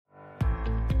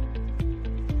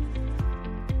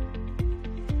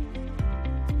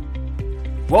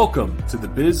Welcome to the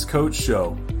Biz Coach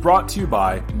Show, brought to you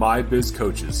by My Biz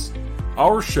Coaches.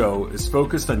 Our show is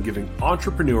focused on giving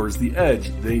entrepreneurs the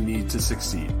edge they need to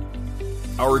succeed.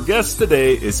 Our guest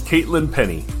today is Caitlin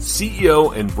Penny,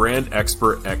 CEO and brand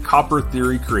expert at Copper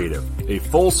Theory Creative, a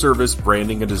full-service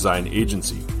branding and design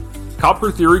agency.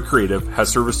 Copper Theory Creative has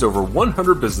serviced over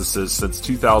 100 businesses since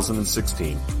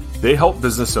 2016. They help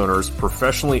business owners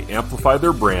professionally amplify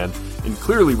their brand and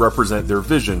clearly represent their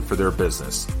vision for their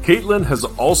business. Caitlin has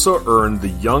also earned the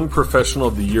Young Professional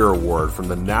of the Year Award from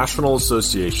the National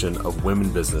Association of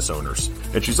Women Business Owners,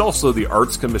 and she's also the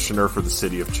Arts Commissioner for the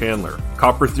City of Chandler.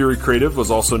 Copper Theory Creative was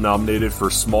also nominated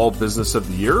for Small Business of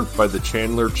the Year by the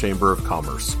Chandler Chamber of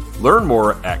Commerce. Learn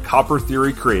more at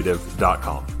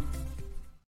coppertheorycreative.com.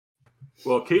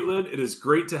 Well, Caitlin, it is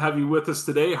great to have you with us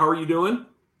today. How are you doing?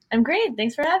 I'm great.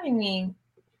 Thanks for having me.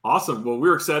 Awesome. Well,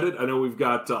 we're excited. I know we've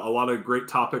got a lot of great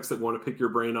topics that we want to pick your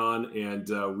brain on,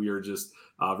 and we are just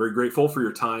very grateful for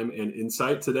your time and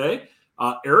insight today.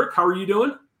 Eric, how are you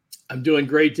doing? I'm doing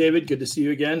great, David. Good to see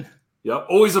you again. Yep,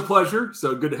 always a pleasure.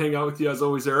 So good to hang out with you as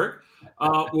always, Eric.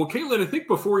 Well, Caitlin, I think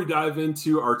before we dive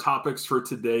into our topics for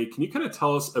today, can you kind of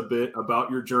tell us a bit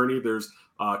about your journey? There's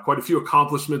quite a few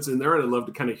accomplishments in there, and I'd love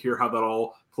to kind of hear how that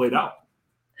all played out.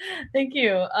 Thank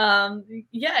you.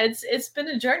 It's been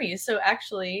a journey. So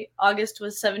actually, August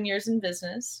was 7 years in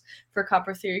business for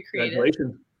Copper Theory Creative.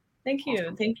 Congratulations. Thank you.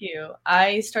 Awesome. Thank you.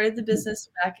 I started the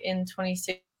business back in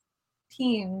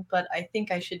 2016, but I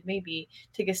think I should maybe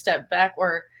take a step back,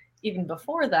 or even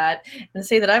before that, and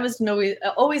say that I was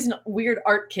always a weird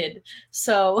art kid.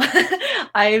 So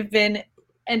I've been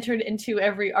entered into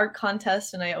every art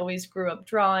contest, and I always grew up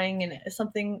drawing, and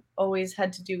something always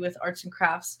had to do with arts and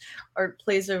crafts. Art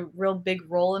plays a real big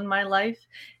role in my life.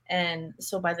 And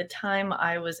so by the time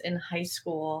I was in high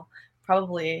school,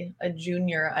 probably a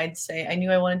junior, I'd say, I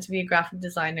knew I wanted to be a graphic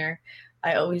designer.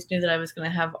 I always knew that I was going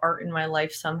to have art in my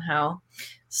life somehow.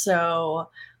 So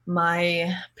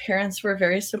my parents were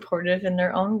very supportive in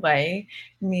their own way,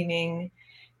 meaning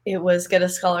it was get a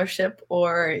scholarship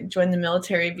or join the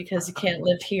military because you can't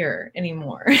live here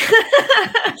anymore.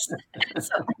 So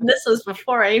this was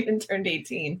before I even turned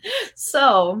 18.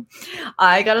 So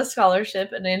I got a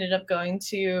scholarship and I ended up going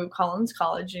to Collins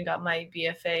College and got my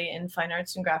BFA in Fine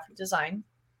Arts and Graphic Design.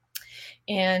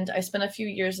 And I spent a few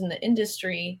years in the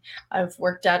industry. I've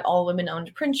worked at all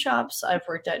women-owned print shops. I've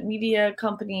worked at media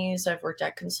companies. I've worked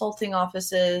at consulting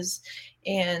offices.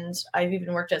 And I've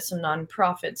even worked at some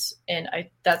nonprofits. And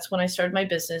that's when I started my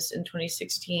business in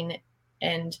 2016.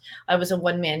 And I was a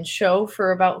one-man show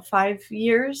for about 5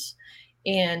 years.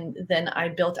 And then I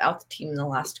built out the team in the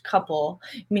last couple,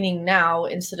 meaning now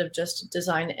instead of just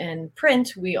design and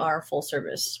print, we are full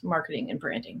service marketing and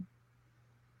branding.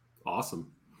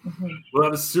 Awesome. Mm-hmm. Well,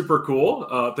 that is super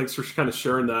cool. Thanks for kind of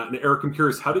sharing that. And Eric, I'm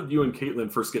curious, how did you and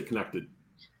Caitlin first get connected?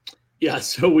 Yeah,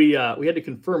 so we had to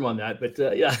confirm on that, but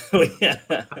we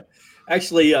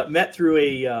actually met through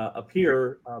a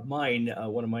peer of mine,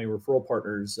 one of my referral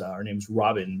partners. Her name's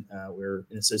Robin. We're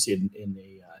an associate in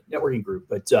a networking group,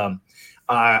 but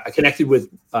I connected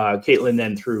with Caitlin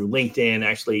then through LinkedIn.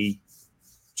 Actually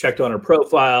checked on her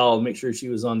profile, make sure she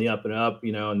was on the up and up,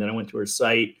 and then I went to her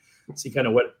site, see kind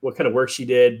of what kind of work she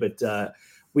did. But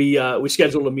we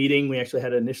scheduled a meeting. We actually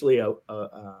had initially a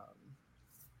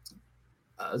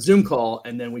Zoom call,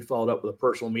 and then we followed up with a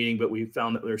personal meeting. But we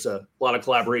found that there's a lot of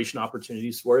collaboration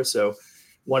opportunities for us, so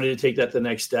wanted to take that to the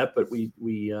next step. But we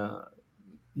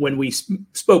when we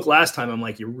spoke last time, I'm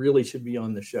like, you really should be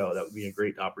on the show. That would be a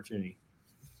great opportunity.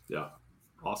 Yeah,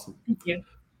 awesome. Thank you.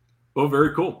 Well,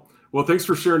 very cool. Well, thanks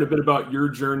for sharing a bit about your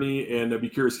journey. And I'd be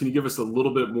curious, can you give us a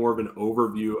little bit more of an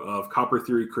overview of Copper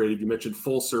Theory Creative? You mentioned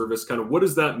full service. Kind of what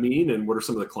does that mean, and what are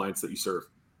some of the clients that you serve?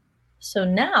 So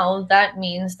now that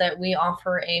means that we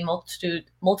offer a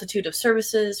multitude of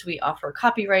services. We offer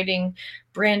copywriting,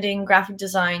 branding, graphic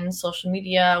design, social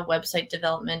media, website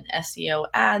development, SEO,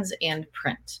 ads, and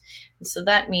print. And so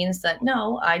that means that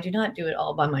no, I do not do it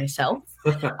all by myself. I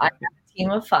have a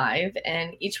team of 5,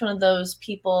 and each one of those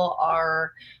people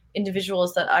are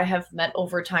individuals that I have met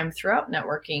over time throughout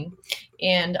networking,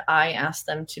 and I ask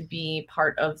them to be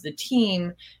part of the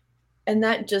team. And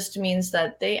that just means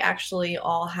that they actually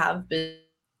all have business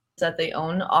that they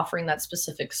own offering that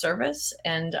specific service,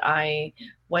 and I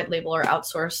white label or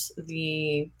outsource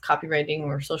the copywriting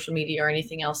or social media or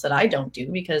anything else that I don't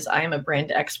do, because I am a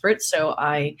brand expert. So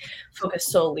I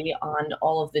focus solely on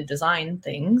all of the design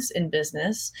things in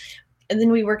business, and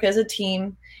then we work as a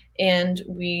team, and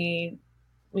we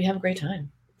have a great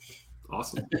time.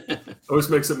 Awesome. Always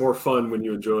makes it more fun when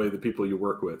you enjoy the people you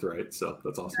work with, right? So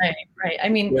that's awesome. Right. I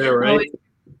mean, yeah, right.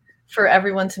 for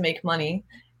everyone to make money,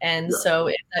 And so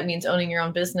if that means owning your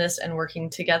own business and working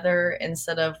together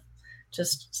instead of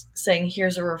just saying,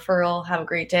 here's a referral, have a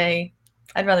great day,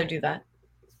 I'd rather do that.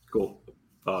 Cool.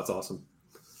 Oh, that's awesome.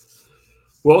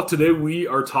 Well, today we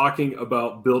are talking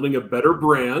about building a better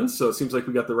brand. So it seems like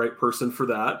we got the right person for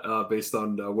that based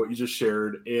on what you just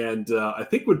shared. And I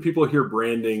think when people hear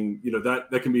branding,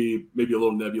 that can be maybe a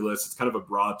little nebulous. It's kind of a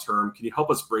broad term. Can you help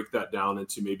us break that down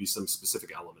into maybe some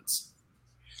specific elements?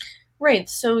 Right.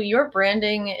 So your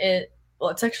branding,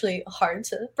 it's actually hard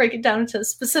to break it down into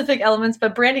specific elements,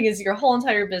 but branding is your whole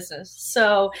entire business.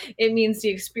 So it means the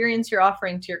experience you're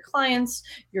offering to your clients,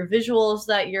 your visuals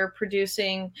that you're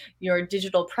producing, your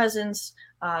digital presence,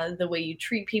 the way you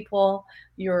treat people,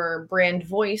 your brand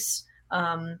voice,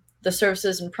 the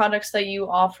services and products that you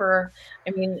offer.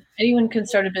 I mean, anyone can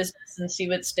start a business and see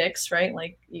what sticks, right?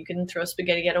 Like you can throw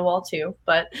spaghetti at a wall too,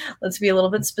 but let's be a little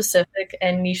bit specific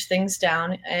and niche things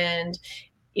down. And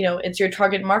it's your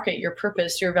target market, your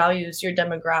purpose, your values, your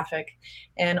demographic,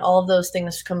 and all of those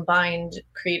things combined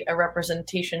create a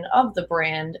representation of the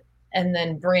brand. And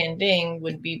then branding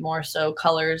would be more so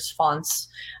colors, fonts,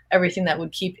 everything that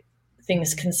would keep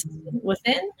things consistent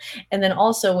within. And then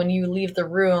also when you leave the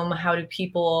room, how do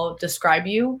people describe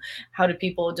you? How do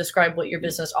people describe what your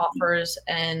business offers?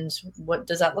 And what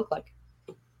does that look like?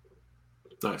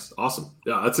 Nice. Awesome.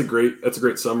 Yeah, that's a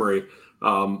great summary.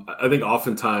 I think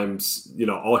oftentimes,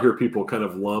 I'll hear people kind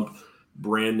of lump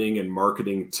branding and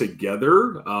marketing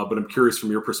together, but I'm curious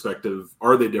from your perspective,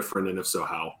 are they different? And if so,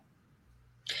 how?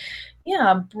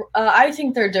 Yeah, I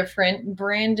think they're different.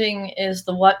 Branding is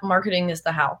the what, marketing is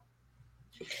the how.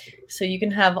 So you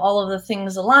can have all of the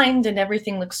things aligned and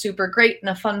everything looks super great in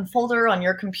a fun folder on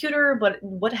your computer, but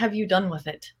what have you done with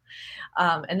it?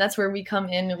 And that's where we come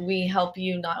in. We help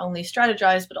you not only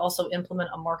strategize, but also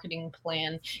implement a marketing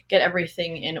plan, get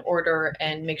everything in order,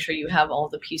 and make sure you have all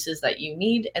the pieces that you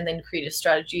need, and then create a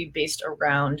strategy based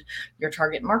around your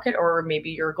target market or maybe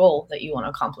your goal that you want to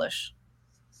accomplish.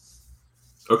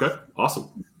 Okay,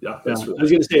 awesome. Yeah, I was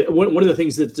going to say one of the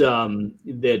things that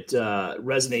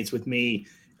resonates with me,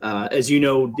 as you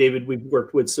know, David, we've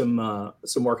worked with some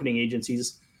marketing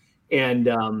agencies. And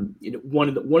one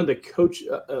of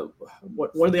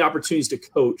the opportunities to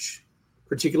coach,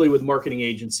 particularly with marketing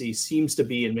agencies, seems to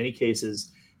be in many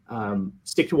cases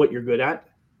stick to what you're good at,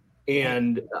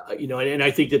 and and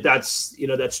I think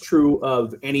that's true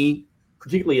of any,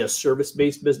 particularly a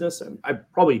service-based business. I'm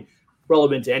probably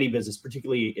relevant to any business,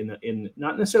 particularly in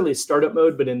not necessarily a startup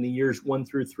mode, but in the years 1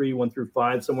 through 3, 1 through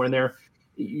 5, somewhere in there.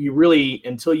 You really,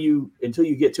 until you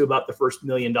get to about the first $1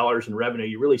 million in revenue,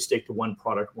 you really stick to one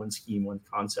product, one scheme, one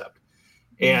concept.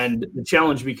 And the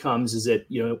challenge becomes is that,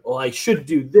 I should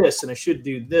do this and I should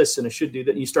do this and I should do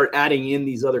that. And you start adding in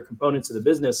these other components of the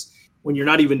business when you're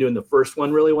not even doing the first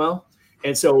one really well.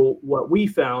 And so what we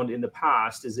found in the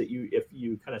past is that if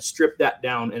you kind of strip that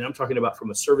down, and I'm talking about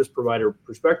from a service provider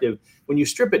perspective, when you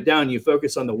strip it down, you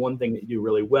focus on the one thing that you do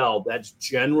really well. That's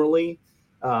generally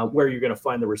where you're going to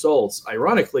find the results.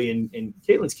 Ironically, in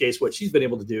Caitlin's case, what she's been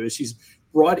able to do is she's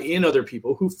brought in other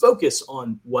people who focus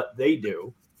on what they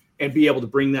do and be able to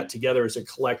bring that together as a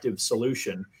collective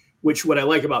solution, which what I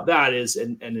like about that is,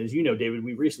 and as you know, David,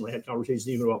 we recently had conversations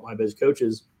even about My Biz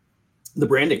Coaches, the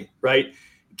branding, right?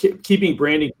 Keeping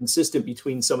branding consistent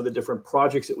between some of the different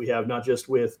projects that we have, not just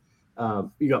with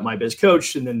you got My Biz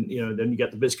Coach, and then you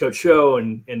got the Biz Coach Show,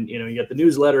 and you got the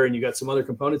newsletter, and you got some other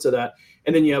components of that,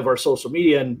 and then you have our social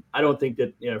media. And I don't think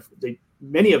that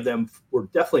many of them were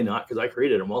definitely not, because I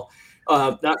created them all,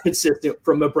 not consistent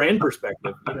from a brand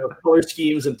perspective, color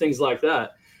schemes and things like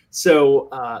that. So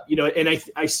and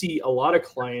I see a lot of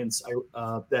clients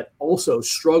that also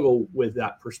struggle with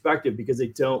that perspective because they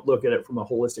don't look at it from a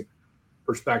holistic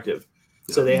perspective.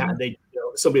 So they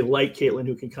somebody like Caitlin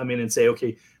who can come in and say,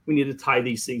 okay, we need to tie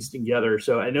these things together.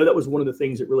 So I know that was one of the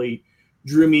things that really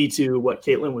drew me to what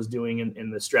Caitlin was doing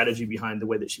and the strategy behind the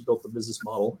way that she built the business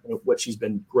model and what she's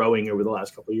been growing over the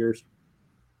last couple of years.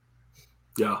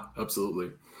 Yeah,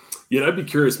 absolutely. Yeah, I'd be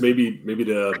curious maybe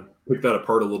to pick that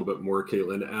apart a little bit more,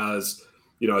 Caitlin, as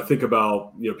I think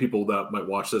about, people that might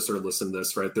watch this or listen to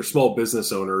this, right? They're small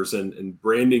business owners, and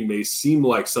branding may seem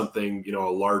like something, a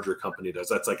larger company does.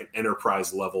 That's like an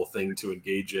enterprise level thing to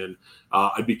engage in.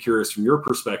 I'd be curious from your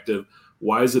perspective,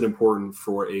 why is it important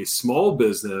for a small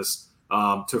business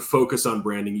to focus on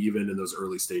branding even in those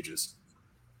early stages?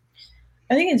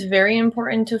 I think it's very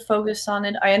important to focus on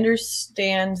it. I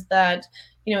understand that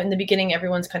in the beginning,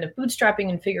 everyone's kind of bootstrapping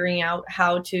and figuring out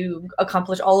how to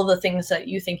accomplish all of the things that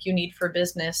you think you need for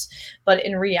business. But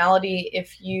in reality,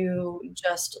 if you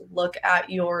just look at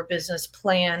your business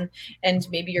plan and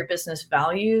maybe your business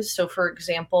values. So for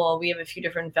example, we have a few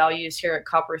different values here at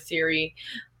Copper Theory.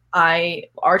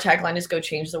 Our tagline is go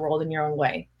change the world in your own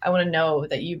way. I want to know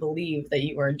that you believe that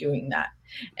you are doing that.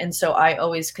 And so I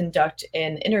always conduct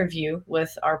an interview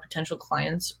with our potential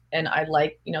clients. And I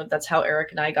like, that's how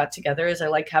Eric and I got together, is I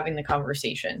like having the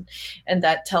conversation. And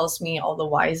that tells me all the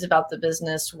whys about the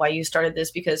business, why you started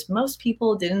this, because most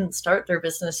people didn't start their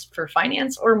business for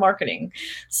finance or marketing.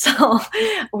 So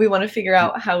we want to figure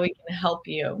out how we can help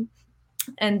you.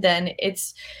 And then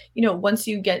it's, once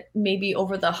you get maybe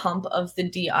over the hump of the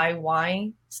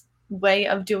DIY way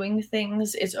of doing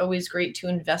things, it's always great to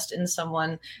invest in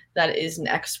someone that is an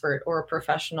expert or a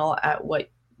professional at what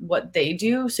they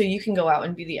do, so you can go out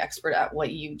and be the expert at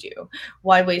what you do.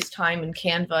 Why waste time in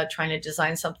Canva trying to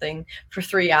design something for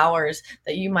 3 hours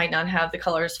that you might not have the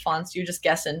colors, fonts, you're just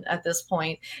guessing at this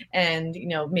point, and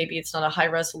maybe it's not a high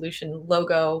resolution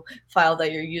logo file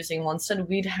that you're using. Well, instead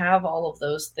we'd have all of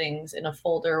those things in a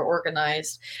folder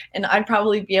organized, and I'd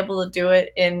probably be able to do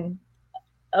it in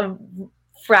a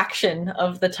fraction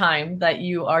of the time that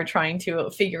you are trying to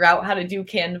figure out how to do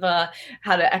Canva,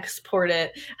 how to export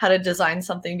it, how to design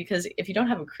something, because if you don't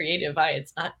have a creative eye,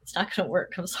 it's not going to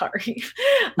work. I'm sorry.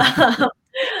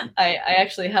 I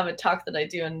actually have a talk that I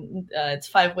do, and it's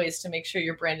 5 ways to make sure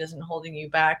your brand isn't holding you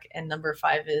back. And number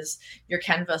 5 is your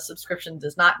Canva subscription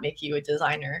does not make you a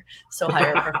designer. So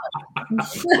hire a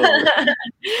professional.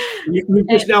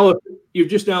 You've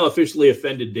just now officially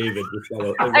offended David.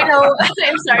 I know.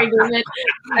 I'm sorry, David.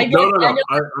 No.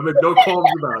 I'm in no qualms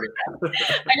about it.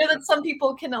 I know that some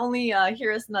people can only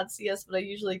hear us, not see us, but I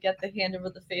usually get the hand over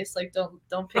the face, like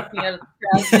don't pick me out of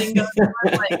the crowd.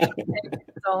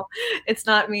 So it's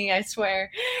not me, I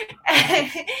swear.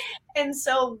 And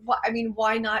so,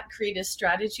 why not create a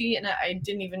strategy? And I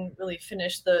didn't even really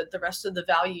finish the rest of the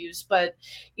values, but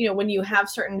when you have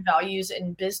certain values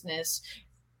in business,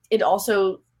 it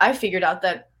also, I figured out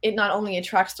that it not only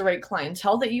attracts the right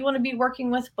clientele that you want to be working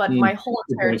with, but my whole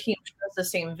entire team shares the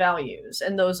same values.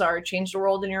 And those are change the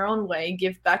world in your own way,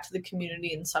 give back to the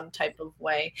community in some type of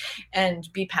way, and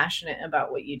be passionate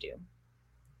about what you do.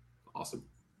 Awesome.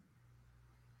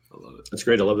 I love it. That's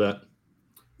great. I love that.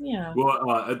 Yeah.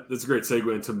 Well, that's a great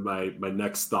segue into my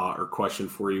next thought or question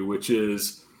for you, which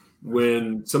is,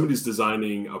 when somebody's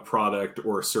designing a product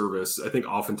or a service, I think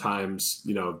oftentimes,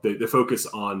 they focus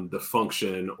on the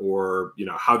function or,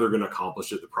 how they're going to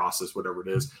accomplish it, the process, whatever it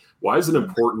is. Why is it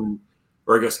important,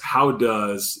 or I guess, how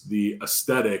does the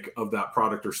aesthetic of that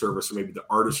product or service, or maybe the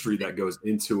artistry that goes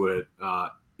into it,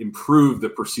 improve the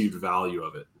perceived value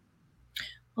of it?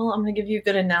 Well, I'm going to give you a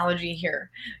good analogy here.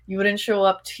 You wouldn't show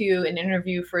up to an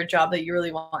interview for a job that you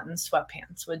really want in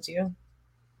sweatpants, would you?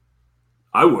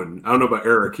 I wouldn't. I don't know about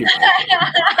Eric. Well,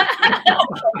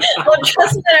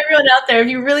 trust me, that everyone out there, if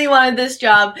you really wanted this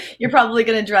job, you're probably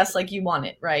going to dress like you want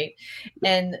it, right?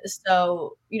 And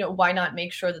so, why not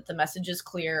make sure that the message is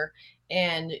clear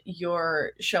and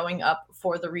you're showing up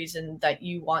for the reason that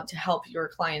you want to help your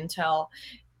clientele?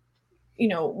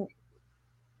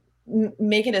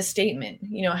 Make it a statement.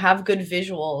 Have good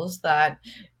visuals that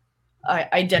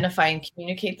identify and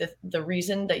communicate the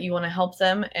reason that you want to help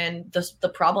them and the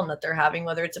problem that they're having,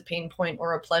 whether it's a pain point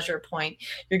or a pleasure point.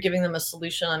 You're giving them a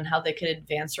solution on how they could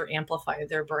advance or amplify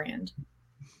their brand.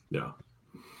 Yeah,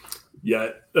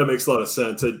 that makes a lot of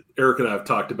sense. Eric and I have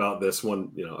talked about this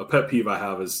one. A pet peeve I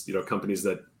have is companies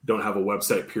that don't have a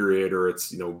website, period, or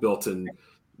it's built in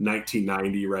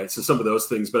 1990, right? So some of those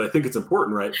things, but I think it's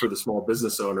important, right, for the small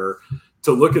business owner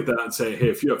to look at that and say, hey,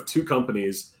 if you have 2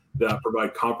 companies that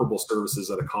provide comparable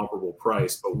services at a comparable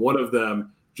price, but one of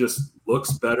them just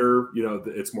looks better,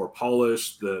 it's more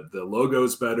polished, the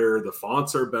logo's better, the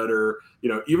fonts are better,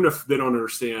 even if they don't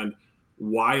understand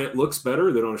why it looks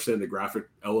better, they don't understand the graphic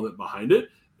element behind it,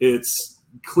 it's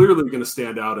clearly going to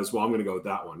stand out as, well, I'm going to go with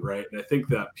that one, right? And I think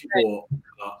that people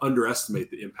underestimate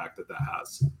the impact that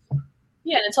has.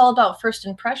 Yeah, and it's all about first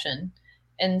impression.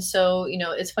 And so,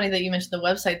 it's funny that you mentioned the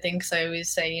website thing, because I always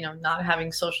say, not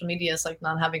having social media is like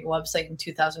not having a website in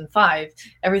 2005.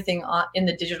 Everything in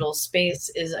the digital space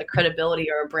is a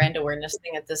credibility or a brand awareness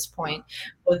thing at this point.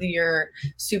 Whether you're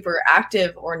super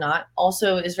active or not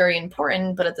also is very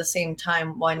important. But at the same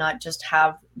time, why not just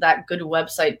have that good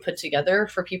website put together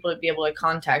for people to be able to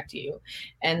contact you,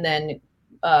 and then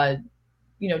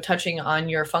touching on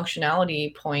your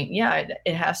functionality point, yeah,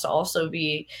 it has to also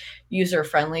be user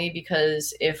friendly,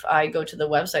 because if I go to the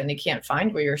website and I can't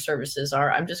find where your services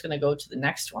are, I'm just going to go to the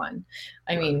next one.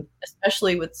 I mean,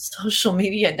 especially with social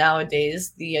media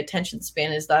nowadays, the attention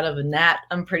span is that of a gnat.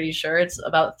 I'm pretty sure it's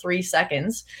about 3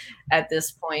 seconds at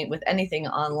this point with anything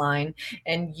online.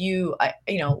 And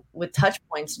with touch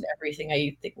points and everything,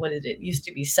 I think, what did it used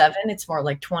to be 7? It's more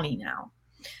like 20 now.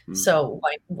 So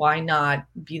why not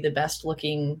be the best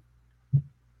looking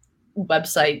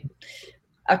website,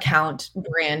 account,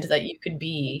 brand that you could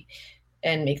be,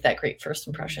 and make that great first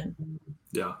impression?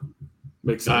 Yeah,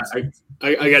 makes sense.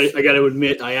 I got to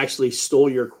admit, I actually stole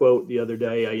your quote the other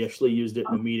day. I actually used it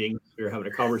in a meeting. We were having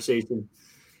a conversation.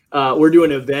 We're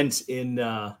doing an event in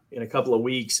a couple of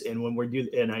weeks, and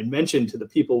and I mentioned to the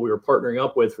people we were partnering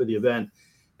up with for the event,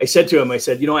 I said to him, I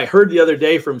said, I heard the other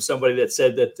day from somebody that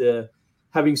said that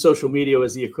having social media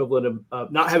was the equivalent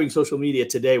of not having social media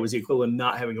today was the equivalent of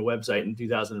not having a website in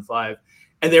 2005.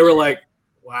 And they were like,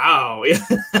 wow.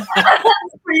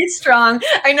 That's pretty strong.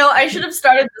 I know I should have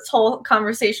started this whole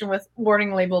conversation with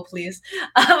warning label, please.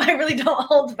 I really don't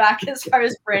hold back as far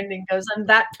as branding goes. I'm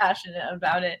that passionate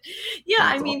about it. Yeah,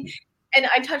 I mean, and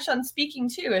I touched on speaking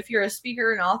too. If you're a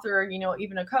speaker, an author,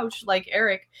 even a coach like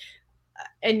Eric,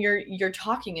 and you're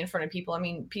talking in front of people, I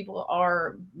mean, people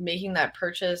are making that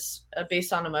purchase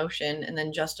based on emotion and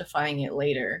then justifying it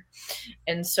later.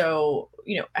 And so,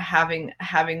 having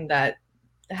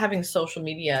social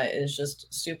media is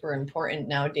just super important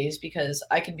nowadays, because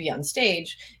I could be on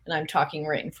stage and I'm talking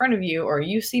right in front of you, or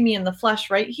you see me in the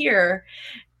flesh right here.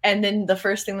 And then the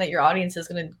first thing that your audience is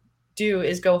going to do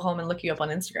is go home and look you up on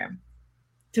Instagram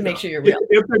to make sure you're real.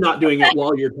 If they're not doing it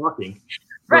while you're talking.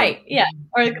 Right. Yeah.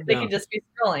 Or they could just be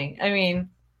scrolling. I mean,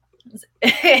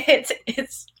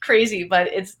 it's crazy, but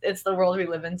it's the world we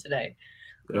live in today.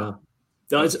 Yeah.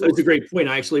 No, it's a great point.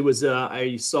 I actually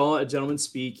I saw a gentleman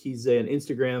speak. He's an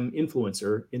Instagram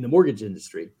influencer in the mortgage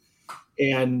industry.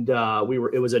 And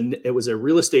it was a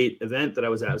real estate event that I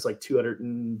was at. It was like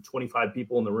 225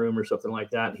 people in the room or something like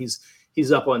that.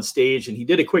 He's up on stage, and he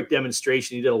did a quick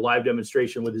demonstration. He did a live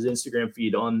demonstration with his Instagram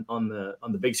feed on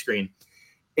the big screen.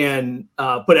 And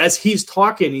but as he's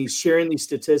talking, he's sharing these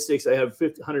statistics. I have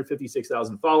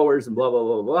 156,000 followers and blah, blah,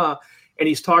 blah, blah. And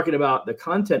he's talking about the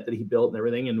content that he built and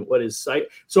everything and what his site.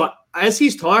 So as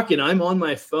he's talking, I'm on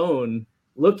my phone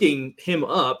looking him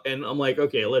up, and I'm like,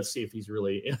 okay, let's see if he's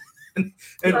really. and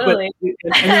then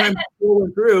I'm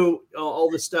scrolling through all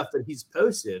the stuff that he's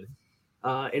posted.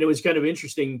 And it was kind of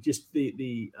interesting, just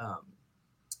the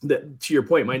to your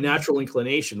point, my natural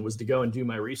inclination was to go and do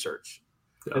my research.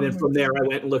 And then from there, I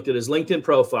went and looked at his LinkedIn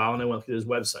profile, and I went to his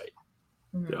website.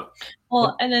 Yeah.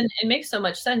 Well, and then it makes so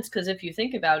much sense, because if you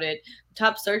think about it,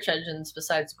 top search engines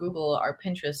besides Google are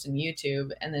Pinterest and YouTube,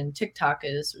 and then TikTok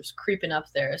is creeping up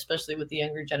there, especially with the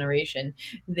younger generation.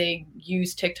 They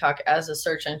use TikTok as a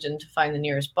search engine to find the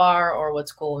nearest bar, or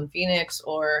what's cool in Phoenix,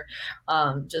 or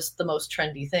just the most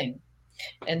trendy thing.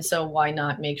 And so why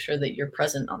not make sure that you're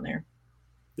present on there?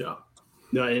 Yeah.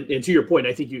 No, and to your point,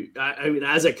 I think I mean,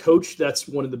 as a coach, that's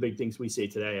one of the big things we say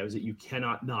today, is that you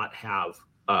cannot not have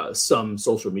some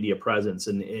social media presence.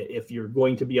 And if you're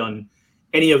going to be on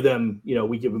any of them,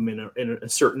 we give them in a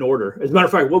certain order. As a matter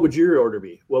of fact, what would your order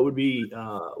be? What would be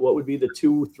the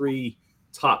 2-3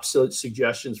 top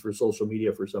suggestions for social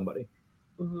media for somebody?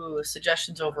 Ooh,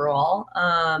 suggestions overall.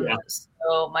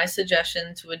 So my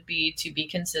suggestions would be to be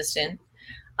consistent.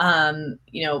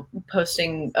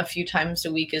 Posting a few times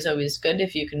a week is always good.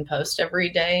 If you can post every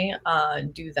day,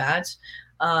 do that.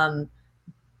 And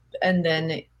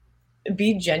then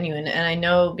be genuine. And I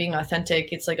know being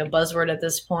authentic, it's like a buzzword at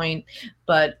this point,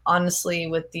 but honestly,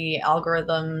 with the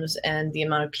algorithms and the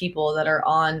amount of people that are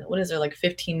on, what is there, like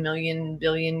 15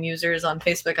 billion users on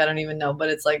Facebook? I don't even know, but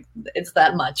it's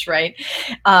that much, right?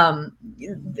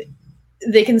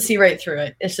 They can see right through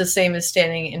it. It's the same as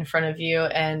standing in front of you.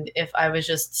 And if I was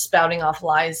just spouting off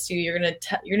lies to you, you're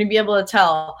gonna be able to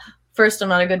tell. First, I'm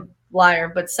not a good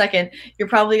liar, but second, you're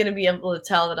probably going to be able to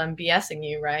tell that I'm BSing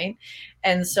you, right?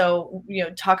 And so,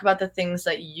 talk about the things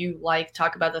that you like,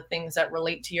 talk about the things that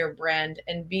relate to your brand,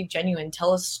 and be genuine.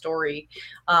 Tell a story,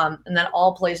 and that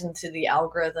all plays into the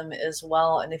algorithm as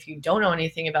well. And if you don't know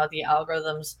anything about the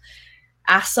algorithms,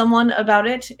 ask someone about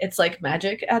it. It's like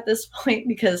magic at this point,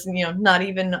 because not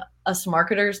even us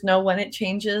marketers know when it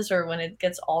changes or when it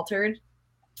gets altered,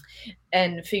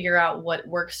 and figure out what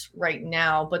works right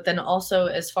now. But then also,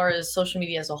 as far as social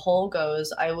media as a whole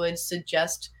goes, I would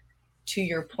suggest, to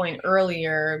your point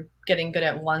earlier, getting good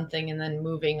at one thing and then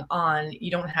moving on.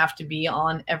 You don't have to be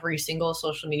on every single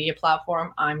social media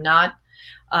platform. I'm not.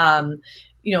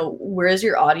 where is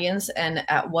your audience and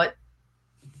at what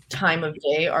time of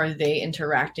day are they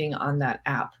interacting on that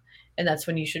app? And that's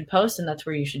when you should post, and that's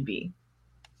where you should be.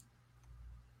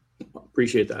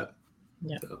 Appreciate that.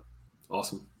 Yeah.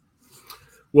 Awesome.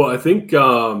 Well, I think,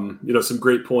 some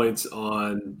great points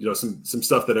on, some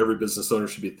stuff that every business owner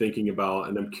should be thinking about.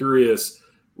 And I'm curious,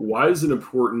 why is it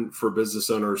important for business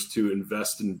owners to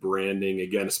invest in branding,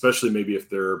 again, especially maybe if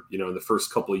they're, in the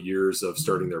first couple of years of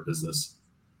starting their business?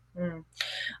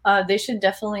 They should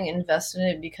definitely invest in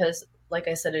it because, like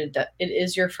I said, it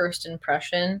is your first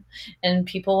impression, and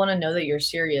people want to know that you're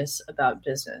serious about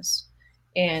business.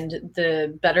 And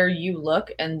the better you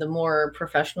look and the more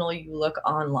professional you look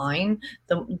online,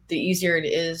 the easier it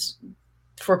is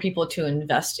for people to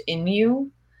invest in you.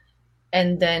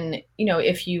 And then,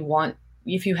 if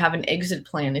you have an exit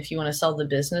plan, if you want to sell the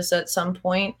business at some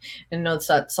point, and I know it's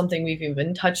not something we've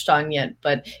even touched on yet,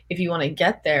 but if you want to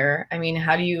get there, I mean,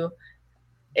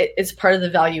 it's part of the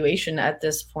valuation at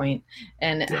this point.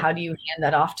 And how do you hand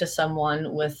that off to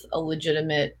someone with a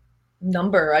legitimate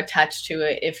number attached to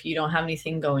it if you don't have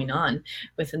anything going on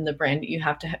within the brand? You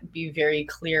have to be very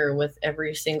clear with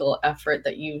every single effort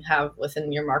that you have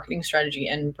within your marketing strategy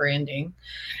and branding.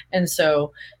 And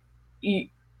so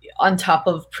on top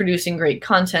of producing great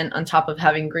content, on top of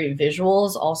having great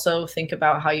visuals, also think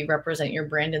about how you represent your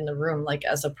brand in the room, like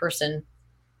as a person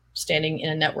standing in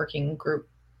a networking group.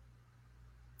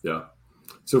 Yeah.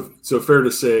 So fair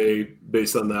to say,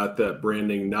 based on that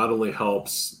branding not only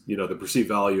helps, the perceived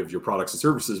value of your products and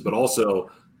services, but also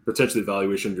potentially the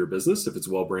valuation of your business if it's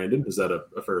well branded. Is that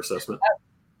a fair assessment?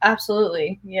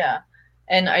 Absolutely. Yeah.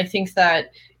 And I think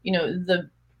that,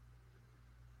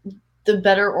 the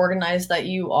better organized that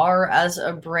you are as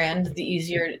a brand, the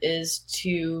easier it is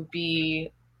to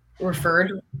be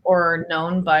referred or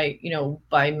known by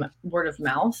word of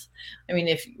mouth. I mean,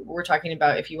 if we're talking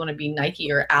about, if you want to be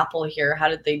Nike or Apple here, how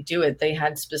did they do it? They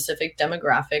had specific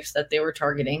demographics that they were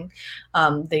targeting.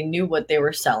 They knew what they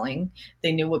were selling.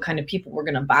 They knew what kind of people were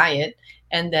going to buy it.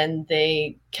 And then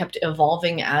they kept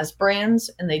evolving as brands,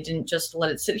 and they didn't just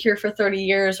let it sit here for 30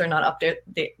 years or not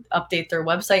update their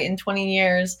website in 20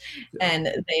 years. And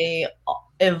they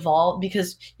evolve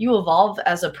because you evolve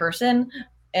as a person.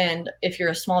 And if you're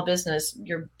a small business,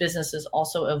 your business is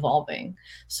also evolving.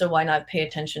 So why not pay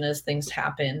attention as things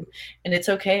happen? And it's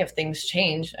okay if things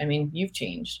change. I mean, you've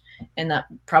changed, and that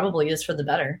probably is for the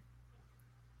better.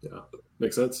 Yeah,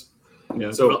 makes sense.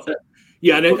 Yeah. So,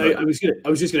 and I was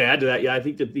just going to add to that. Yeah, I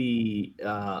think that the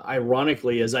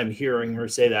ironically, as I'm hearing her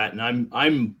say that, and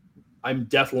I'm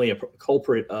definitely a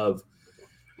culprit of,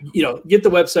 get the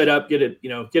website up, get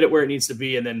it where it needs to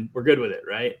be, and then we're good with it,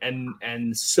 right?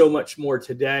 And so much more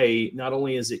today. Not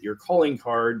only is it your calling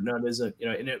card, not isn't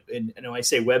and when I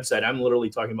say website, I'm literally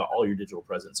talking about all your digital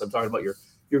presence. I'm talking about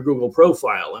your Google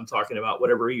profile. I'm talking about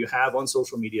whatever you have on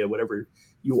social media,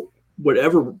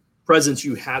 whatever presence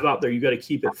you have out there. You got to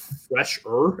keep it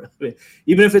fresher. I mean,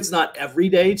 even if it's not every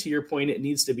day. To your point, it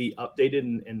needs to be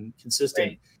updated and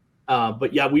consistent. Right.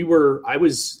 But yeah, I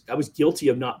was guilty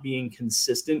of not being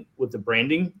consistent with the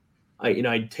branding.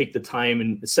 I'd take the time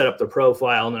and set up the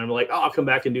profile, and then I'm like, oh, I'll come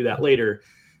back and do that later.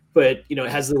 But, it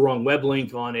has the wrong web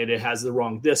link on it. It has the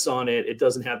wrong this on it. It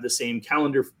doesn't have the same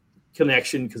calendar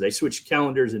connection because I switched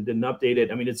calendars and didn't update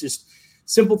it. I mean, it's just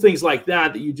simple things like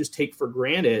that you just take for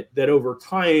granted, that over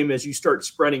time, as you start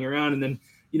spreading around, and then,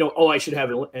 I should have,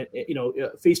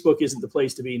 Facebook isn't the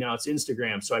place to be. Now it's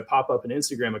Instagram. So I pop up an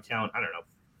Instagram account, I don't know,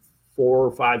 4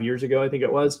 or 5 years ago, I think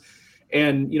it was.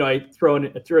 And, I throw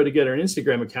together an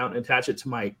Instagram account and attach it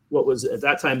to what was at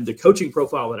that time, the coaching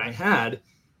profile that I had,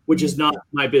 which is not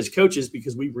My Biz Coaches,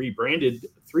 because we rebranded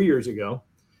 3 years ago.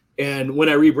 And when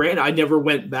I rebranded, I never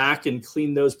went back and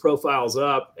cleaned those profiles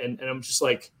up. And I'm just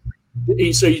like,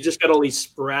 so you just got all these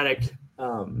sporadic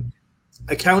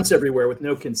accounts everywhere with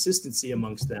no consistency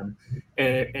amongst them.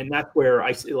 And that's where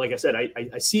I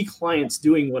see clients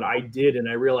doing what I did, and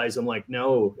I realize I'm like,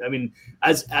 no, I mean,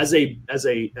 as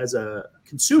a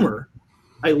consumer,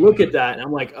 I look at that and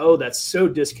I'm like, oh, that's so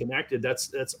disconnected.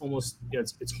 That's almost,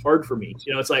 it's hard for me.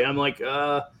 It's like, I'm like,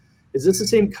 is this the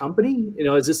same company?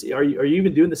 Are you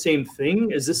even doing the same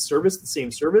thing? Is this service the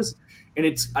same service?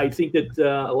 And I think that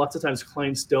lots of times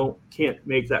clients can't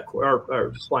make that,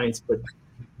 our clients, but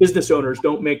business owners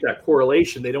don't make that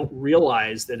correlation. They don't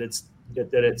realize that it's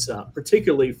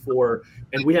particularly for,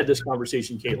 and we had this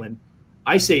conversation, Caitlin,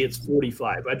 I say it's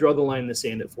 45. I draw the line in the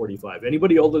sand at 45.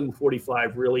 Anybody older than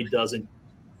 45 really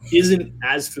isn't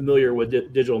as familiar with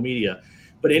digital media,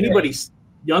 but anybody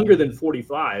younger than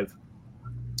 45,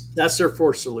 that's their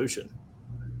first solution.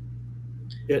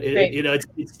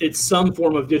 It's some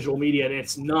form of digital media, and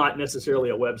it's not necessarily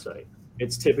a website.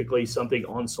 it's typically something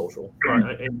on social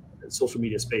and social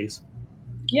media space.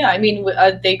 Yeah, I mean,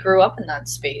 they grew up in that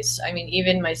space. I mean,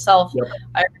 even myself, Yep.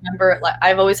 I remember, like,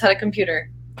 I've always had a computer.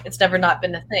 It's never not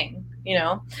been a thing,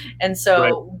 And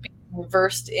so being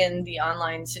versed in the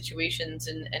online situations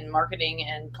and marketing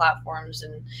and platforms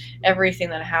and everything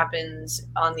that happens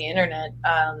on the internet,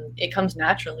 it comes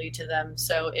naturally to them.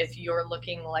 So if you're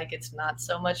looking like it's not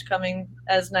so much coming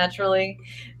as naturally,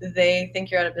 they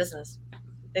think you're out of business.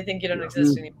 They think you don't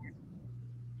exist anymore.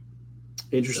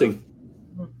 Interesting.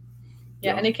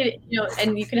 Yeah, and it could,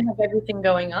 and you can have everything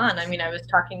going on. I mean, I was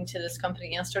talking to this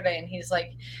company yesterday, and he's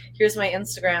like, "Here's my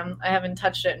Instagram. I haven't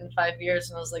touched it in 5 years,"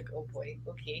 and I was like, "Oh boy,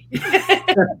 okay." Okay.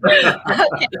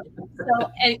 So,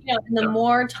 and the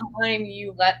more time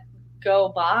you let go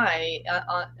by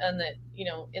on the,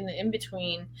 in the in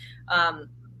between,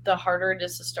 the harder it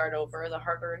is to start over. The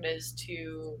harder it is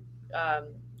to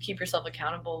keep yourself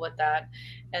accountable with that.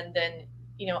 And then,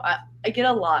 I get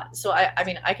a lot. So I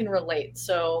mean, I can relate.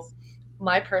 So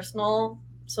my personal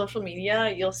social media,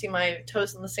 you'll see my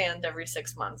toes in the sand every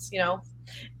 6 months,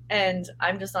 and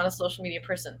I'm just not a social media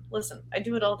person. Listen, I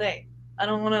do it all day. I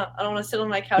don't want to sit on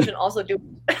my couch and also do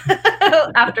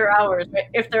after hours, right?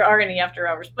 If there are any after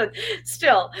hours, but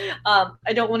still,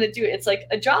 I don't want to do it. It's like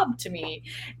a job to me.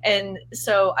 And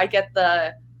so I get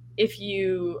I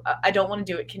don't want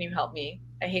to do it. Can you help me?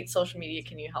 I hate social media.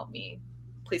 Can you help me?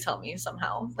 Please help me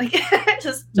somehow. Like,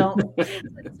 just don't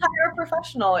hire a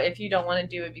professional if you don't want to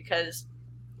do it, because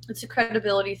it's a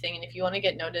credibility thing. And if you want to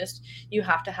get noticed, you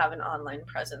have to have an online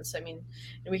presence. I mean,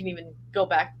 and we can even go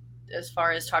back as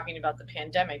far as talking about the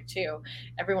pandemic too.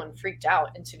 Everyone freaked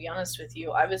out. And to be honest with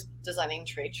you, I was designing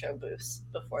trade show booths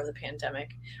before the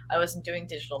pandemic. I wasn't doing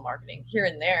digital marketing here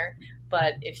and there.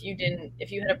 But if you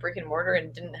had a brick and mortar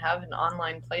and didn't have an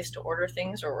online place to order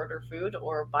things or order food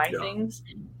or buy things,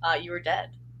 you were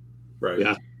dead. Right.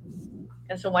 Yeah.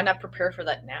 And so why not prepare for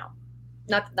that now?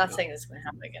 Not saying it's going to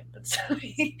happen again, but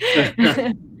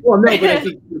well, no, but I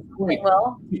think to your point,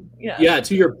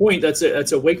 to your point, that's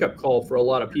a wake up call for a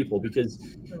lot of people, because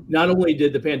not only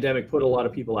did the pandemic put a lot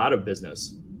of people out of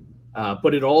business,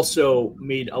 but it also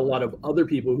made a lot of other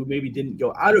people who maybe didn't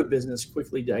go out of business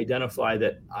quickly to identify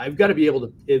that I've got to be able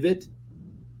to pivot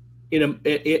in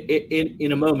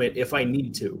a moment if I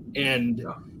need to. And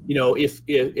if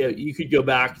you could go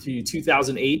back to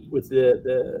 2008 with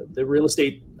the real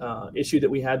estate issue that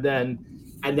we had then,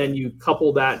 and then you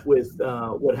couple that with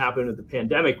what happened with the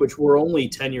pandemic, which were only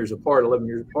 10 years apart, 11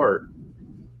 years apart.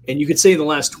 And you could say in the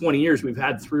last 20 years, we've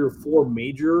had 3 or 4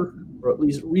 major, or at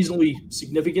least reasonably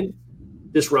significant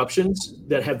disruptions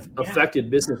that have affected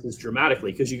businesses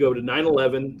dramatically. Because you go to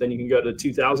 9/11, then you can go to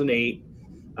 2008.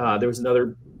 There was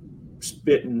another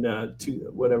spit in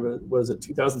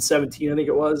 2017, I think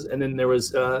it was, and then there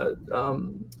was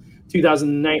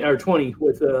 2009 or 20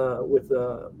 with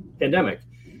pandemic,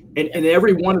 and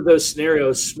every one of those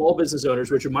scenarios, small business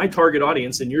owners, which are my target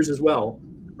audience and yours as well,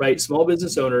 right? Small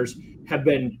business owners have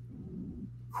been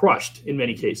crushed in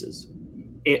many cases,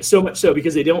 and so much so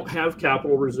because they don't have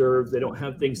capital reserves, they don't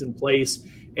have things in place.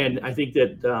 And I think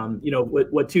that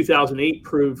what 2008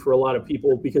 proved for a lot of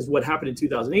people, because what happened in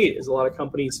 2008 is a lot of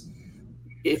companies,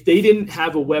 if they didn't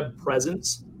have a web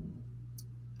presence,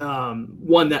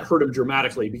 one that hurt them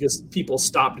dramatically, because people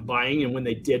stopped buying. And when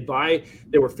they did buy,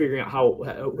 they were figuring out how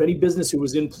any business who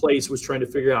was in place was trying to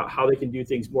figure out how they can do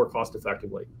things more cost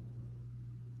effectively.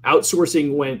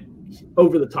 Outsourcing went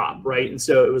over the top, right? And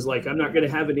so it was like, I'm not going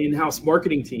to have an in-house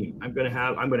marketing team. I'm going to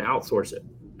outsource it.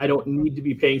 I don't need to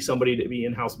be paying somebody to be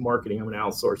in-house marketing. I'm going to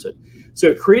outsource it. So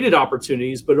it created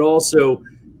opportunities, but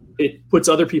it puts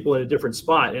other people in a different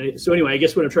spot. And so anyway, I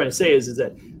guess what I'm trying to say is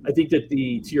that I think that to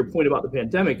your point about the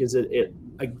pandemic is that it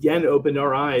again opened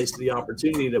our eyes to the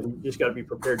opportunity that we just got to be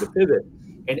prepared to pivot.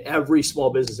 And every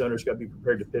small business owner's got to be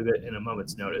prepared to pivot in a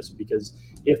moment's notice, because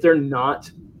if they're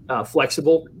not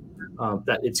flexible,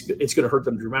 that it's going to hurt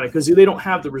them dramatically, because they don't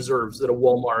have the reserves that a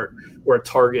Walmart or a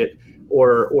Target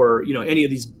or any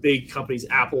of these big companies,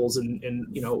 Apple's and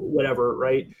whatever,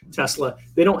 right? Tesla,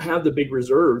 they don't have the big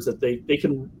reserves that they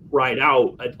can ride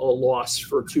out at a loss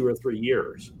for 2 or 3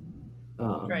 years.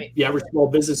 Right. The average small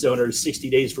business owner is 60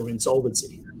 days from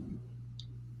insolvency.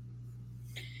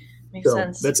 Makes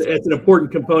sense. That's an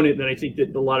important component that I think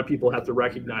that a lot of people have to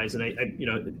recognize. And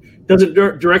it doesn't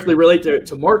directly relate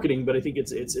to marketing, but I think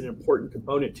it's an important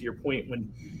component to your point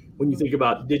when you think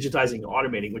about digitizing and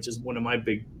automating, which is one of my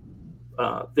big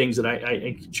things that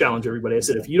I challenge everybody. I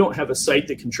said, if you don't have a site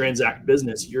that can transact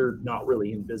business, you're not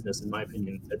really in business, in my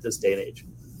opinion, at this day and age.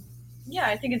 Yeah,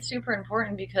 I think it's super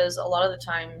important because a lot of the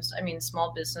times, I mean,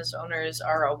 small business owners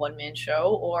are a one-man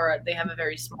show or they have a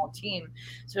very small team.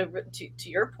 So to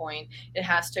your point, it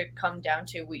has to come down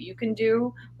to what you can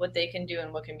do, what they can do,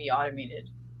 and what can be automated.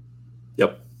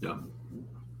 Yep. Yeah.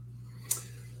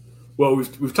 Well,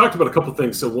 we've talked about a couple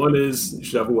things. So one is you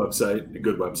should have a website, a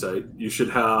good website. You should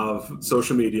have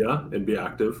social media and be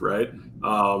active, right?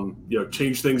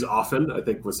 Change things often, I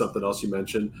think was something else you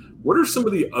mentioned. What are some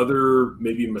of the other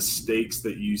maybe mistakes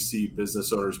that you see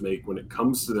business owners make when it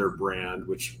comes to their brand,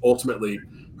 which ultimately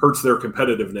hurts their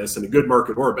competitiveness in a good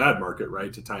market or a bad market,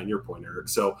 right? To tie in your point, Eric.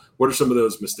 So what are some of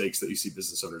those mistakes that you see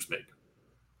business owners make?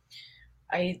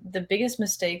 The biggest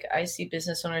mistake I see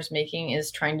business owners making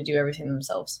is trying to do everything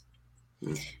themselves.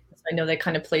 I know that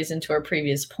kind of plays into our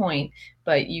previous point,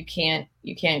 but you can't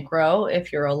grow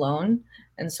if you're alone.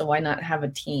 And so why not have a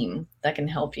team that can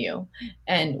help you?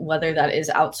 And whether that is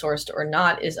outsourced or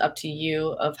not is up to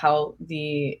you of how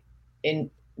the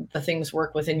things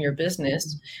work within your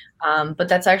business. But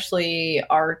that's actually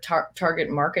our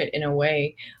target market in a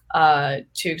way. To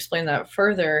explain that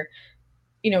further,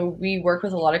 we work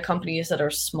with a lot of companies that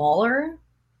are smaller,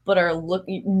 but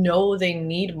know they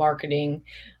need marketing,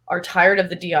 are tired of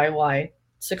the DIY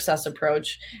success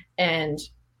approach, and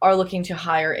are looking to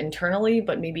hire internally,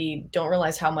 but maybe don't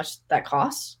realize how much that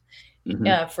costs.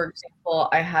 Mm-hmm. For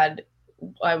example,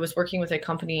 I was working with a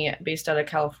company based out of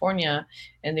California,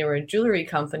 and they were a jewelry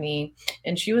company,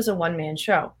 and she was a one-man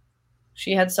show.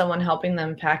 She had someone helping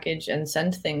them package and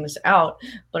send things out.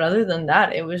 But other than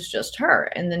that, it was just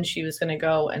her. And then she was going to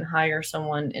go and hire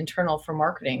someone internal for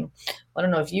marketing. I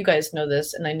don't know if you guys know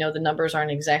this, and I know the numbers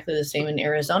aren't exactly the same in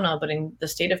Arizona, but in the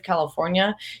state of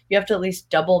California, you have to at least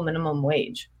double minimum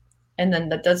wage. And then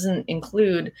that doesn't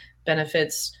include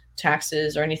benefits,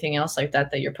 taxes, or anything else like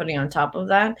that you're putting on top of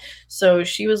that. So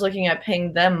she was looking at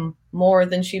paying them more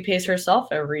than she pays herself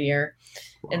every year.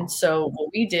 And so what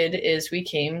we did is we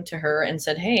came to her and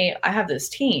said, hey, I have this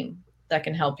team that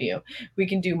can help you. We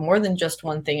can do more than just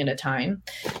one thing at a time.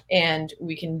 And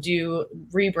we can do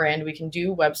rebrand, we can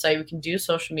do website, we can do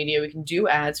social media, we can do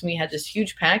ads. And we had this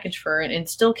huge package for her, and it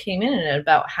still came in at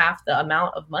about half the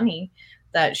amount of money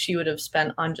that she would have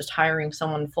spent on just hiring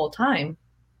someone full time.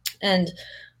 And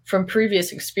from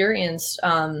previous experience,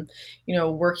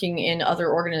 working in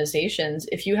other organizations,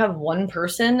 if you have one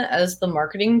person as the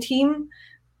marketing team,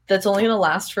 that's only going to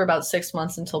last for about 6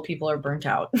 months until people are burnt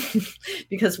out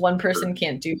because one person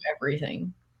can't do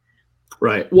everything.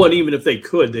 Right. Well, even if they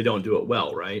could, they don't do it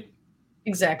well, right?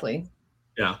 Exactly.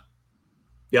 Yeah.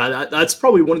 Yeah, that's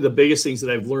probably one of the biggest things that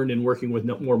I've learned in working with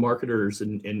more marketers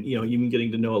and even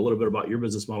getting to know a little bit about your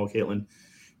business model, Caitlin.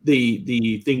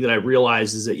 The thing that I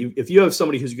realized is that if you have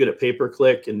somebody who's good at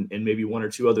pay-per-click and maybe one or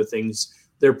two other things,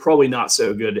 they're probably not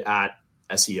so good at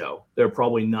SEO. They're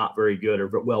probably not very good or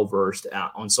well-versed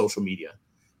on social media.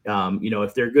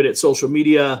 If they're good at social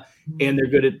media and they're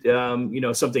good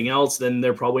at, something else, then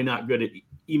they're probably not good at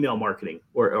email marketing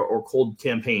or cold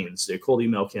campaigns, cold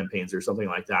email campaigns or something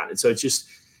like that. And so it's just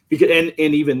because,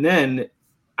 and even then,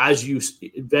 as you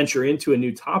venture into a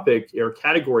new topic or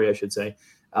category, I should say,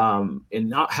 and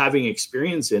not having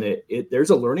experience in it, there's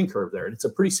a learning curve there. And it's a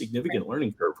pretty significant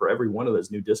learning curve for every one of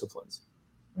those new disciplines.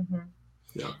 Mm-hmm.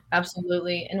 Yeah,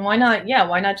 absolutely. And why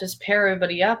not just pair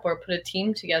everybody up or put a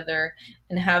team together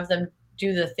and have them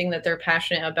do the thing that they're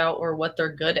passionate about or what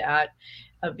they're good at?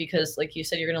 Because like you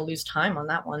said, you're going to lose time on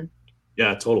that one.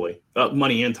 Yeah, totally.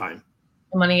 Money and time.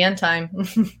 Money and time.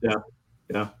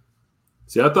 Yeah.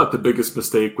 See, I thought the biggest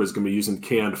mistake was going to be using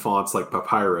canned fonts like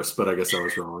Papyrus, but I guess I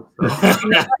was wrong.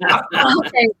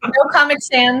 Okay, no Comic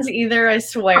Sans either, I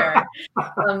swear.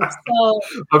 So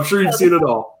I'm sure you've seen it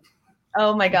all.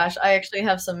 Oh my gosh, I actually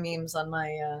have some memes on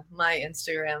my my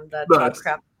Instagram that talk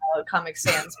crap about Comic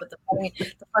Sans. But the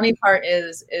funny part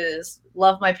is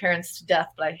love my parents to death,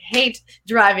 but I hate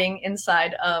driving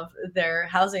inside of their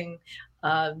housing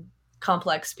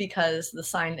complex because the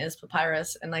sign is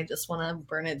Papyrus, and I just want to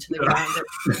burn it to the ground.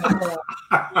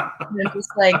 And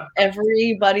just like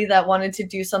everybody that wanted to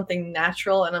do something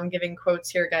natural, and I'm giving quotes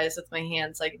here, guys, with my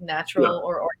hands, like natural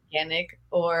or organic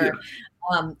or.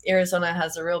 Arizona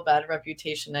has a real bad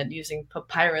reputation at using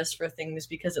papyrus for things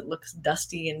because it looks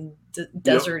dusty and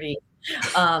deserty.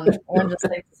 I'm just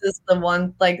like, this is the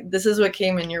one, like, this is what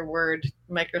came in your Word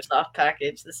Microsoft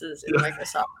package. This is in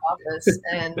Microsoft Office.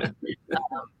 And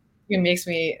it makes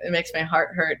my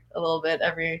heart hurt a little bit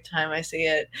every time I see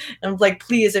it. And I'm like,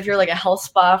 please, if you're like a health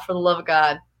spa, for the love of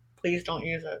God, please don't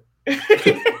use it.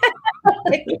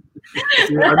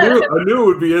 Yeah, I knew it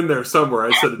would be in there somewhere.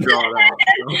 I said to draw it out.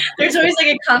 So. There's always like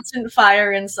a constant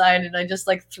fire inside, and I just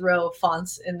like throw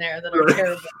fonts in there that are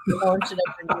terrible. No one should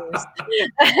ever use.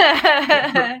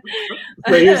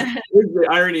 So here's the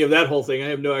irony of that whole thing. I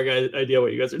have no idea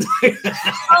what you guys are doing.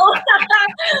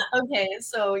 Okay,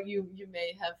 so you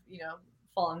may have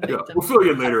fallen victim. We'll fill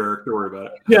you in later, Eric. Don't worry about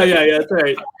it. Yeah, that's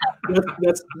right.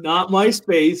 That's not my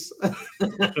space.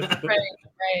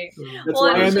 Right. That's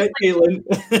why I met Caitlin.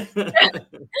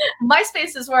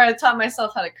 MySpace is where I taught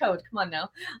myself how to code. Come on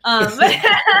now.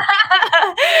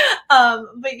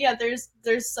 But yeah,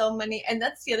 there's so many, and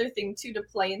that's the other thing too, to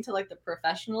play into like the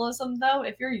professionalism though.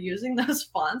 If you're using those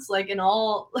fonts, like in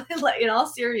all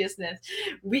seriousness,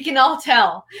 we can all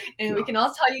tell, and we can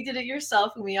all tell you did it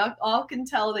yourself, and we all can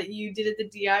tell that you did it the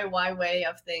DIY way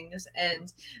of things,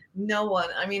 and no one,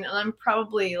 and I'm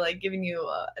probably like giving you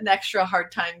an extra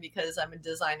hard time because I'm a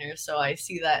designer, so I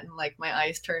see that and like my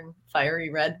eyes turn fiery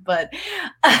red, but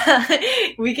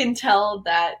we can tell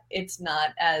that it's not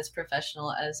as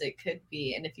professional as it could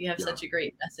be. And if you have such a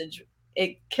great message,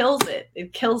 it kills it.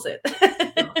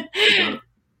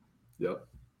 Yep.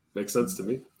 Makes sense to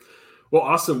me. Well,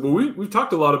 awesome. Well, we've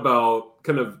talked a lot about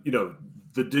kind of,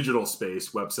 the digital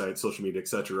space, website, social media, et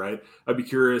cetera, right? I'd be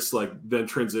curious, like then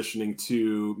transitioning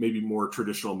to maybe more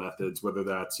traditional methods, whether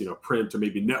that's, print or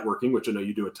maybe networking, which I know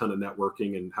you do a ton of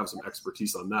networking and have some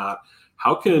expertise on that.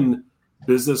 How can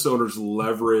business owners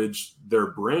leverage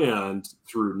their brand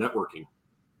through networking?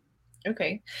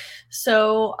 Okay.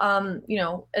 So,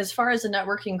 as far as the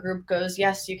networking group goes,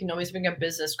 yes, you can always bring a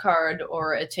business card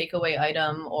or a takeaway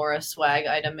item or a swag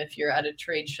item if you're at a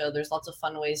trade show. There's lots of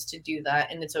fun ways to do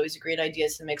that. And it's always a great idea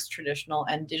to mix traditional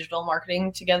and digital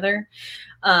marketing together.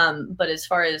 But as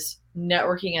far as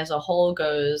networking as a whole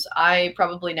goes, I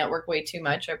probably network way too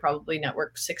much. I probably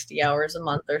network 60 hours a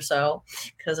month or so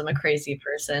because I'm a crazy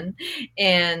person.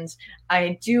 And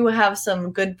I do have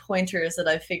some good pointers that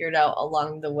I've figured out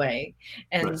along the way.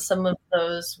 And some of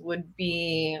those would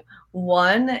be,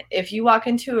 one, if you walk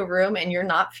into a room and you're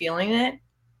not feeling it,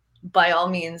 by all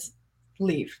means,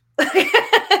 leave.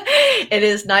 It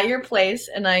is not your place.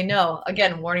 And I know,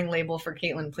 again, warning label for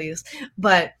Caitlin, please.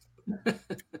 But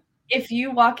if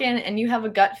you walk in and you have a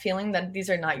gut feeling that these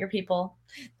are not your people,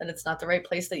 that it's not the right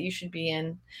place that you should be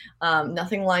in,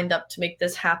 nothing lined up to make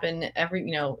this happen,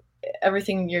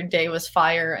 everything your day was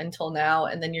fire until now,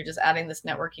 and then you're just adding this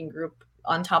networking group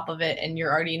on top of it and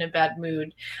you're already in a bad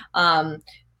mood.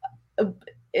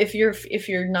 If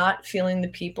you're not feeling the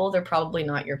people, they're probably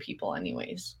not your people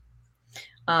anyways.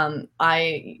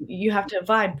 You have to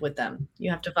vibe with them. You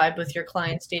have to vibe with your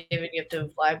clients, David. You have to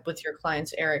vibe with your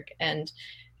clients, Eric. And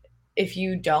if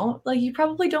you don't, you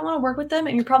probably don't want to work with them,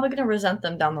 and you're probably going to resent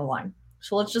them down the line.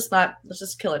 So let's just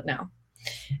kill it now.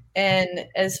 And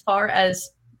as far as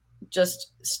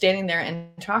just standing there and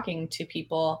talking to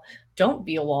people, don't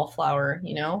be a wallflower.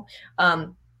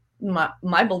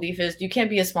 My belief is you can't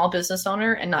be a small business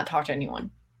owner and not talk to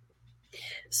anyone.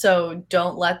 So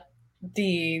don't let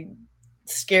the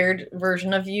scared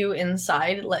version of you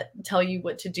inside tell you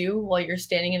what to do while you're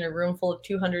standing in a room full of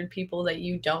 200 people that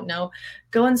you don't know.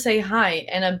 Go and say hi.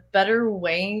 And a better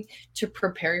way to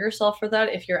prepare yourself for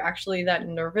that, if you're actually that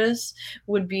nervous,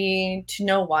 would be to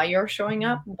know why you're showing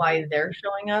up, why they're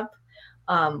showing up,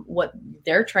 what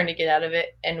they're trying to get out of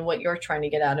it, and what you're trying to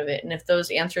get out of it. And if those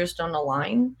answers don't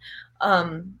align,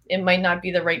 it might not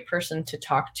be the right person to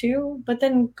talk to, but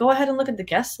then go ahead and look at the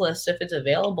guest list if it's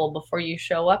available before you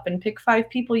show up, and pick 5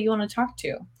 people you want to talk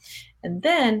to, and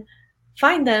then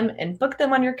find them and book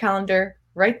them on your calendar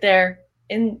right there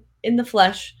in the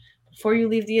flesh before you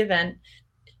leave the event.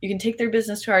 You can take their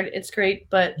business card. It's great,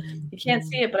 but you can't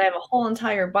see it, but I have a whole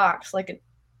entire box,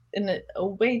 in a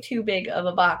way too big of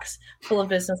a box full of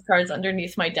business cards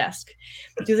underneath my desk.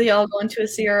 Do they all go into a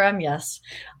CRM? Yes.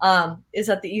 Is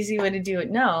that the easy way to do it?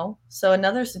 No. So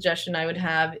another suggestion I would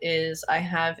have is I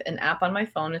have an app on my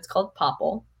phone. It's called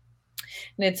Popple,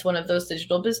 and it's one of those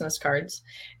digital business cards.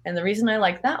 And the reason I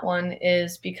like that one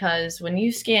is because when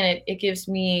you scan it,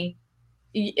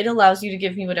 it allows you to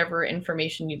give me whatever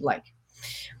information you'd like.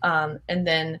 And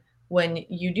then when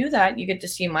you do that, you get to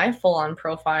see my full-on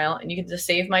profile, and you get to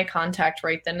save my contact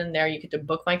right then and there. You get to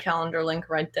book my calendar link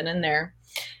right then and there.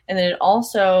 And then it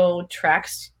also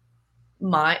tracks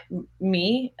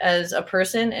me as a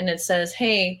person, and it says,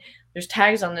 hey, there's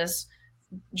tags on this,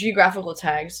 geographical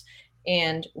tags,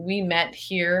 and we met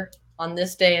here on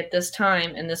this day at this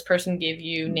time, and this person gave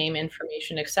you name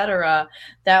information, etc.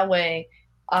 That way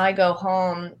I go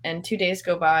home and 2 days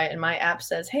go by and my app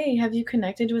says, hey, have you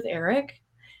connected with Eric?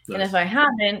 Nice. And if I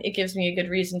haven't, it gives me a good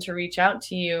reason to reach out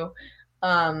to you.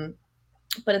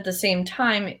 But at the same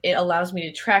time, it allows me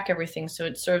to track everything. So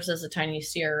it serves as a tiny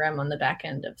CRM on the back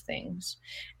end of things.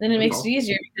 And then it makes it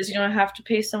easier because you don't have to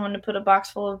pay someone to put a box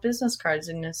full of business cards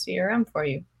in a CRM for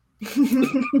you.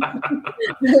 Not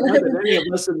that any of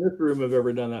us in this room have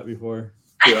ever done that before.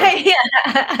 Yeah.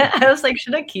 I was like,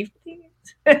 should I keep these?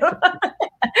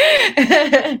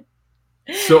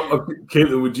 So,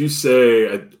 Caitlin, would you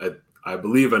say, I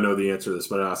believe I know the answer to this,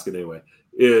 but I ask it anyway,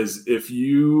 is if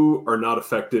you are not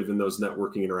effective in those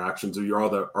networking interactions, or you are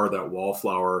that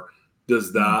wallflower,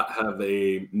 does that have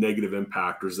a negative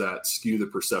impact, or does that skew the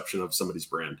perception of somebody's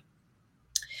brand?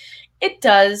 It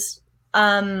does.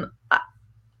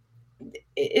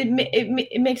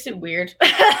 It makes it weird.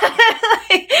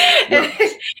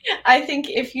 I think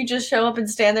if you just show up and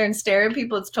stand there and stare at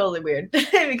people, it's totally weird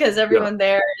because everyone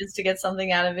there is to get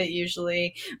something out of it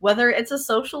usually. Whether it's a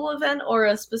social event or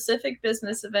a specific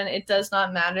business event, it does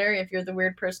not matter. If you're the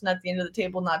weird person at the end of the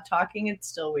table not talking, it's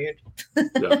still weird.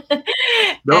 Yeah.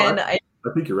 No, I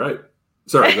think you're right.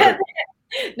 Sorry. Go ahead.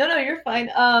 No, you're fine.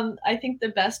 I think the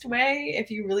best way,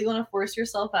 if you really want to force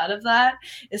yourself out of that,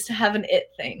 is to have an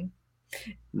it thing.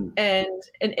 And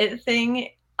an it thing,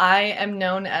 I am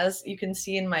known as, you can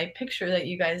see in my picture that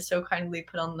you guys so kindly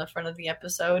put on the front of the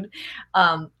episode.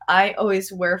 I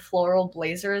always wear floral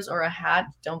blazers or a hat.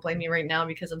 Don't blame me right now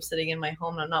because I'm sitting in my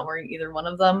home and I'm not wearing either one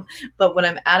of them. But when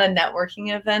I'm at a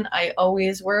networking event, I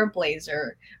always wear a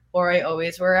blazer or I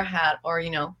always wear a hat or,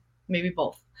 maybe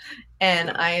both.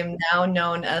 And I am now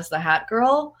known as the hat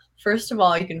girl. First of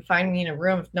all, you can find me in a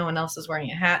room if no one else is wearing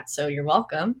a hat, so you're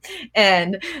welcome.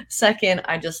 And second,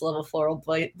 I just love a floral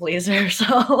blazer.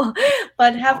 So,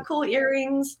 but have cool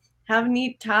earrings, have a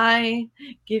neat tie,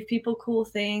 give people cool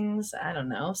things. I don't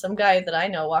know. Some guy that I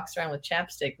know walks around with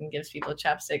chapstick and gives people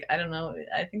chapstick. I don't know.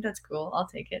 I think that's cool. I'll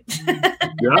take it.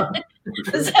 Yeah.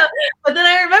 So, but then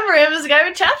I remember him as a guy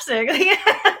with chapstick.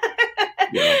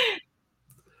 Yeah.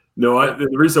 No, the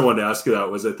reason I wanted to ask you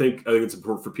that was I think it's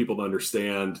important for people to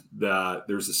understand that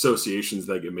there's associations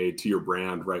that get made to your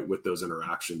brand, right, with those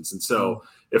interactions. And so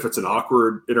if it's an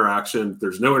awkward interaction,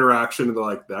 there's no interaction, and they're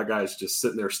like, that guy's just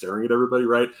sitting there staring at everybody,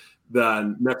 right?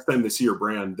 Then next time they see your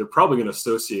brand, they're probably going to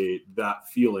associate that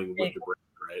feeling with the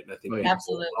brand, right? And I think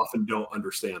people often don't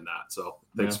understand that. So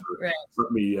thanks for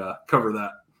letting me cover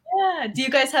that. Yeah. Do you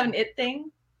guys have an it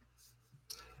thing?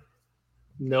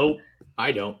 Nope.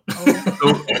 I don't.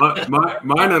 So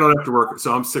mine I don't have to work.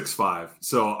 So I'm 6'5".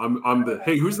 So I'm the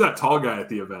hey, who's that tall guy at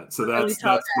the event? So that's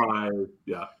my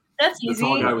That's easy. The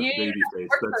tall guy with the baby face.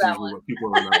 That's usually what people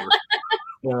remember.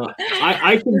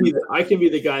 I can be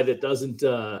the guy that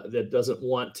doesn't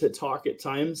want to talk at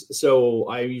times. So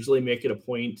I usually make it a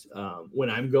point when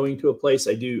I'm going to a place.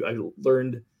 I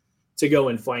learned to go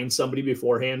and find somebody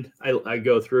beforehand. I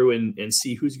go through and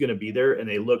see who's going to be there,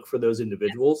 and I look for those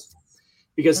individuals.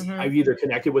 Because I've either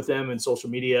connected with them in social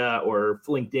media or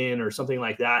LinkedIn or something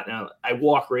like that. Now I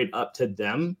walk right up to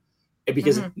them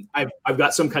because I've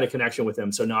got some kind of connection with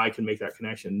them. So now I can make that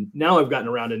connection. Now I've gotten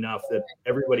around enough that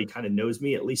everybody kind of knows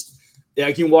me. At least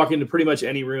I can walk into pretty much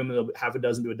any room and half a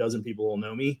dozen to a dozen people will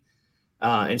know me.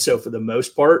 And so for the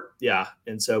most part, yeah.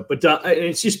 And so, but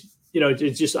it's just,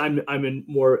 it's just, I'm a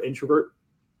more introvert.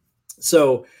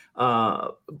 So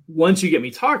once you get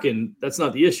me talking, that's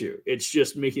not the issue. It's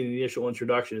just making the initial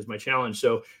introduction is my challenge.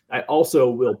 So I also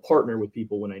will partner with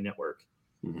people when I network.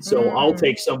 So I'll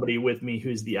take somebody with me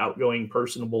who's the outgoing,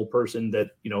 personable person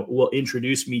that, will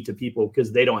introduce me to people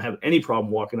because they don't have any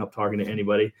problem walking up, talking to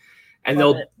anybody, and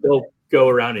they'll go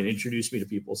around and introduce me to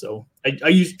people. So I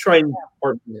usually try and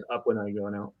partner up when I'm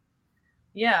going out.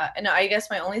 Yeah, and I guess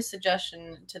my only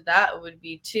suggestion to that would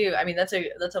be too. I mean, that's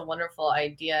a wonderful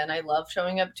idea, and I love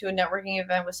showing up to a networking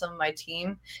event with some of my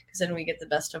team because then we get the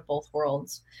best of both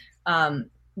worlds. But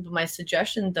my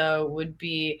suggestion though would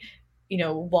be,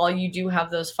 while you do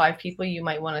have those 5 people you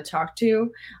might want to talk to,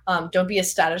 don't be a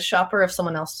status shopper if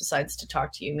someone else decides to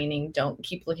talk to you. Meaning, don't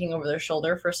keep looking over their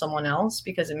shoulder for someone else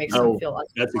because it makes them feel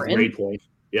unimportant. That's a great point.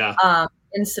 Yeah.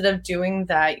 Instead of doing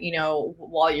that,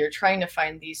 while you're trying to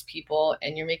find these people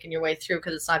and you're making your way through,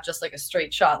 because it's not just like a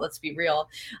straight shot, let's be real,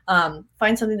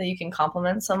 find something that you can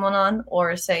compliment someone on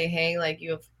or say, hey, like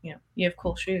you have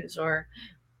cool shoes, or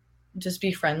just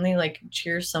be friendly, like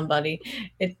cheer somebody.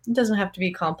 It doesn't have to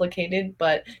be complicated,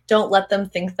 but don't let them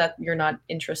think that you're not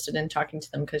interested in talking to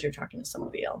them because you're talking to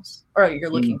somebody else or you're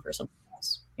looking for something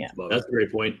else. Yeah. That's a great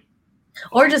point.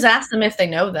 Or just ask them if they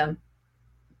know them.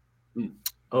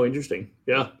 Oh, interesting.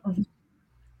 Yeah.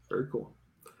 Very cool.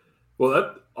 Well,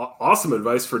 that awesome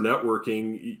advice for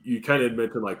networking. You kind of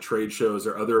mentioned like trade shows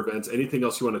or other events. Anything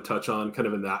else you want to touch on kind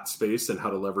of in that space and how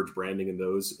to leverage branding in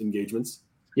those engagements?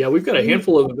 Yeah, we've got a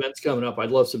handful of events coming up. I'd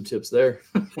love some tips there.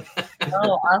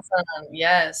 Oh, awesome.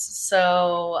 Yes.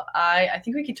 So I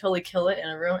think we could totally kill it in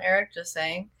a room, Eric, just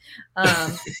saying.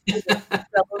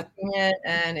 It,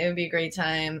 and it would be a great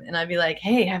time. And I'd be like,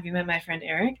 hey, have you met my friend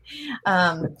Eric?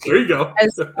 There you go.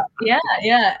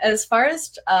 Yeah. As far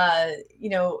as,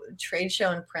 trade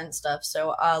show and print stuff.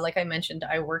 So like I mentioned,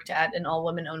 I worked at an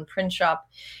all-women owned print shop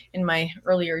in my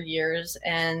earlier years.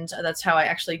 And that's how I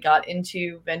actually got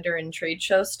into vendor and trade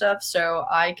show stuff. So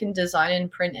I can design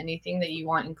and print anything that you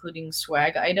want, including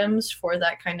swag items for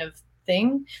that kind of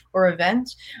thing or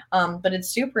event. But it's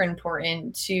super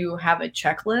important to have a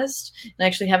checklist, and I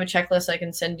actually have a checklist I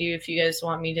can send you if you guys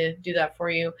want me to do that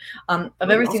for you, of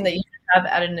everything that you have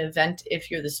at an event if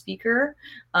you're the speaker.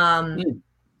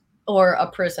 Or a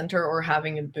presenter or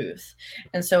having a booth.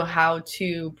 And so how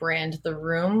to brand the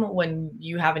room when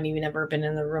you haven't even ever been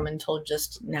in the room until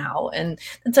just now. And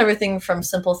that's everything from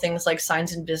simple things like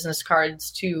signs and business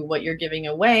cards to what you're giving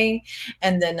away.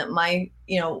 And then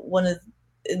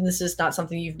and this is not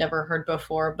something you've never heard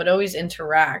before, but always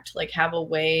interact, like have a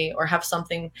way or have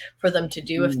something for them to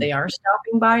do if they are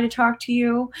stopping by to talk to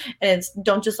you. And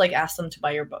don't just like ask them to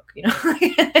buy your book,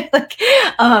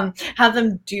 have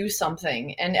them do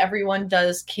something. And everyone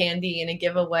does candy and a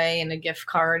giveaway and a gift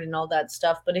card and all that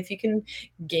stuff. But if you can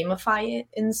gamify it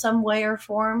in some way or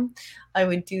form, I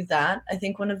would do that. I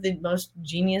think one of the most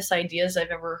genius ideas I've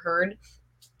ever heard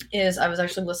is I was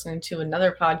actually listening to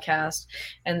another podcast,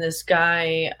 and this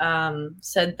guy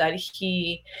said that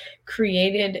he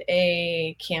created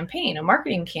a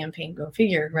marketing campaign, go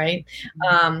figure, right?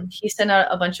 He sent out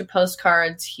a bunch of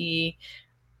postcards. He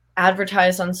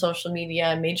advertised on social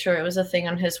media, made sure it was a thing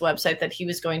on his website that he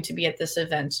was going to be at this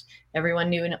event. Everyone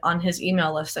knew on his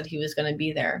email list that he was going to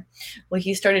be there. Well,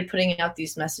 he started putting out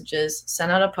these messages,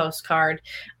 sent out a postcard.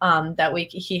 That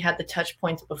week he had the touch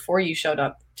points before you showed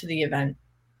up to the event.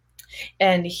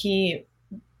 And he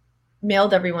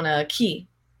mailed everyone a key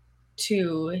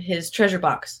to his treasure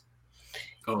box.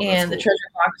 And the treasure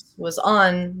box was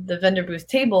on the vendor booth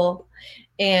table,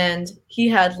 and he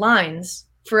had lines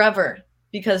forever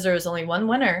because there was only one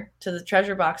winner to the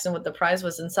treasure box and what the prize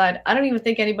was inside. I don't even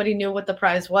think anybody knew what the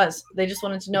prize was. They just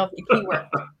wanted to know if the key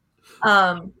worked.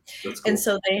 Cool. And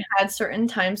so they had certain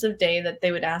times of day that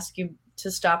they would ask you to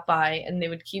stop by, and they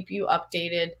would keep you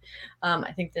updated.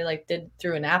 I think they did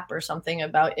through an app or something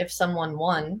about if someone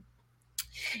won,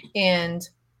 and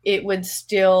it would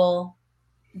still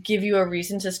give you a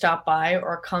reason to stop by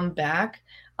or come back.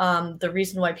 The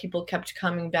reason why people kept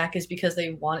coming back is because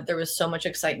there was so much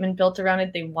excitement built around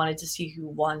it. They wanted to see who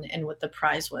won and what the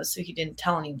prize was. So he didn't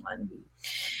tell anyone.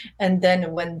 And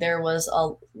then when there was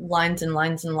lines and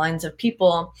lines and lines of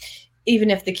people,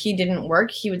 even if the key didn't work,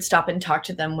 he would stop and talk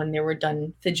to them when they were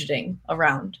done fidgeting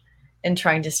around and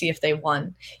trying to see if they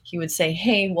won. He would say,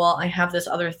 hey, well, I have this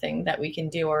other thing that we can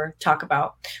do or talk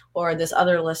about, or this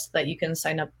other list that you can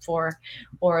sign up for,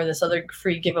 or this other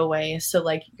free giveaway. So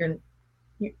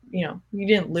you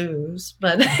didn't lose,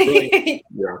 but you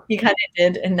kind of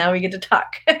did. And now we get to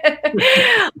talk.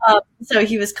 So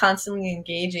he was constantly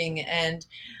engaging, and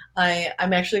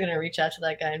I'm actually going to reach out to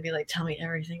that guy and be like, tell me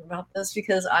everything about this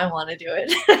because I want to do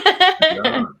it.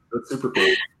 Yeah, that's super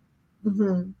cool.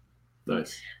 Mm-hmm.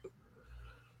 Nice.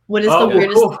 What is the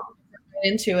weirdest thing you've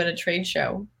been into at a trade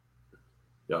show?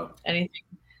 Yeah. Anything?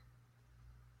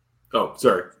 Oh,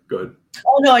 sorry. Go ahead.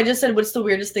 Oh, no, I just said, what's the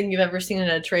weirdest thing you've ever seen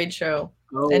at a trade show?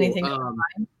 Anything?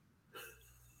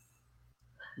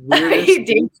 I hate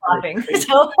day shopping.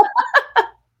 So.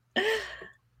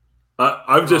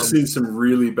 I've just seen some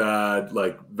really bad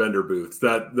vendor booths.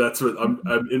 That's what I'm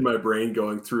in my brain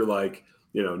going through,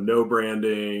 no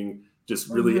branding, just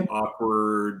really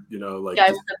awkward,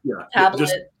 tablet,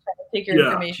 just take your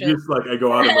information. Just I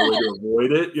go out of my way to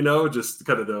avoid it, just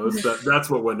kind of those.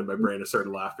 That's what went in my brain. I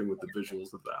started laughing with the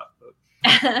visuals of that. But.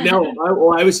 No,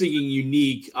 I was thinking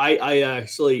unique. I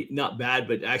actually, not bad,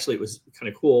 but actually it was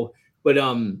kind of cool. But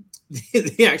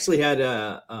they actually had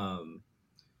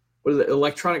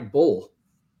electronic bowl.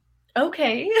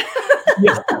 Okay.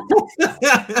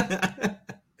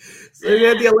 So they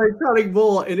had the electronic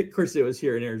bowl, and of course it was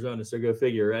here in Arizona, so go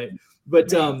figure, right? But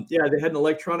they had an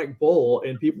electronic bowl,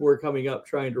 and people were coming up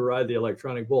trying to ride the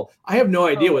electronic bowl. I have no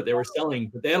idea what they were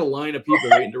selling, but they had a line of people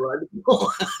waiting to ride the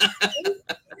bowl.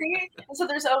 So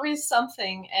there's always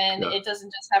something, and it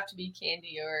doesn't just have to be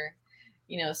candy or,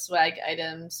 swag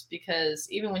items, because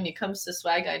even when it comes to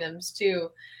swag items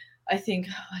too, I think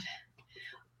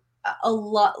a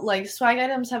lot swag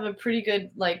items have a pretty good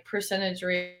percentage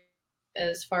rate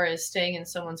as far as staying in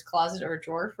someone's closet or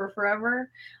drawer for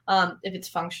forever, if it's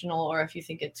functional or if you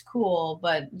think it's cool,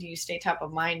 but do you stay top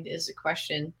of mind is a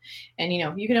question. And,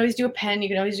 you can always do a pen, you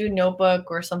can always do a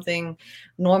notebook or something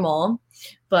normal,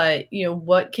 but,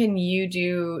 what can you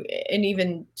do? And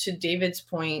even to David's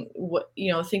point, what,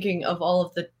 thinking of all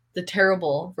of the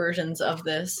terrible versions of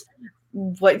this,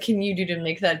 what can you do to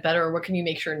make that better? Or what can you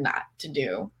make sure not to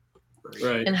do?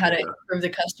 Right. And how to improve the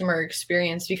customer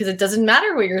experience, because it doesn't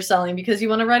matter what you're selling because you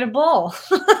want to write a bull.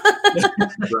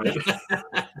 Right.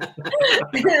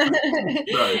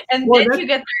 Right. And then you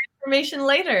get the information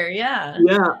later. Yeah.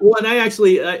 Yeah. Well, and I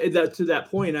actually, to that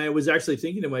point, I was actually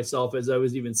thinking to myself as I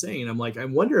was even saying, I'm like, I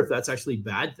wonder if that's actually a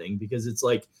bad thing, because it's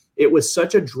like, it was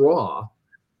such a draw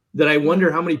that I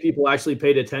wonder how many people actually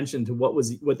paid attention to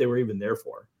what they were even there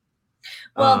for.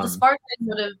 Well, the smart thing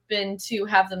would have been to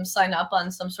have them sign up on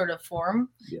some sort of form,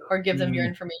 or give them your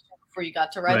information before you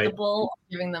got to write the bull, or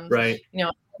giving them,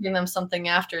 giving them something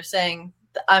after saying,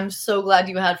 I'm so glad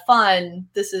you had fun.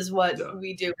 This is what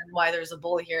we do and why there's a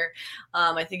bull here.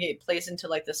 I think it plays into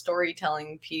like the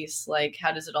storytelling piece, like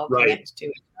how does it all connect to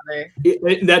each other?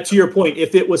 That, to your point,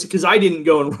 if it was, because I didn't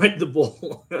go and write the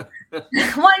bull.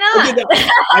 Why not?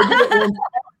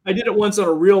 I did it once on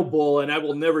a real bull, and I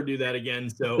will never do that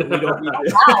again. So we don't need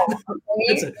to. Wow.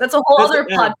 That's a whole other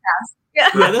podcast. Yeah,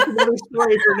 that's another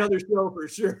story for another show for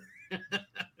sure.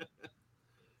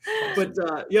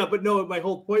 But no, my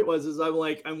whole point is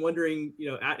I'm wondering,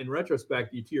 in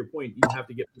retrospect, to your point, you have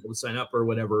to get people to sign up or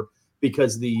whatever,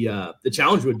 because the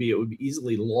challenge would be, it would be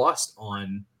easily lost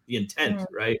on the intent,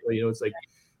 right? It's like,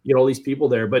 all these people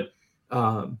there, but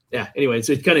anyway, it's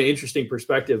kind of interesting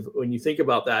perspective when you think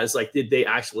about that. It's like, did they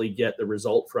actually get the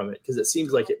result from it? Because it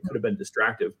seems like it could have been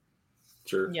distractive.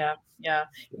 Sure. Yeah.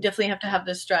 You definitely have to have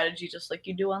this strategy just like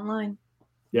you do online.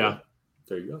 Yeah.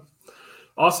 There you go.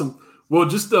 Awesome. Well,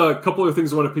 just a couple of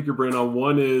things I want to pick your brain on.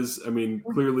 One is,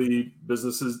 clearly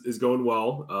business is going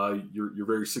well. You're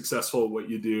very successful at what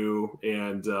you do.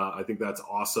 And I think that's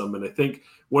awesome. And I think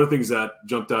one of the things that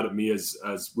jumped out at me as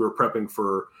we were prepping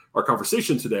for our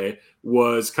conversation today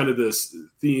was kind of this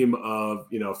theme of,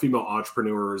 female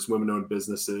entrepreneurs, women-owned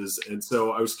businesses. And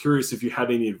so I was curious if you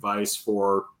had any advice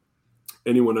for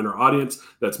anyone in our audience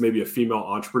that's maybe a female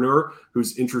entrepreneur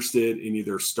who's interested in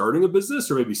either starting a business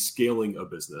or maybe scaling a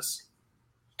business.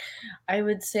 I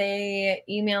would say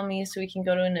email me so we can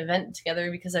go to an event together,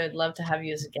 because I would love to have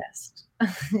you as a guest.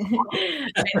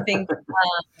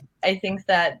 I think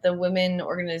that the women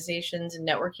organizations and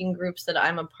networking groups that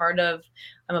I'm a part of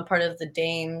the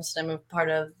Dames, I'm a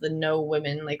part of the Know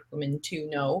Women, like Women to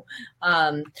Know.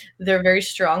 They're very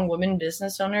strong women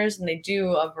business owners, and they do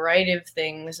a variety of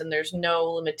things, and there's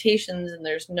no limitations and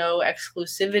there's no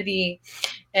exclusivity.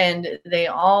 And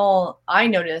I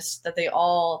noticed that they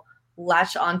all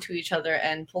latch onto each other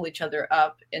and pull each other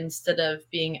up instead of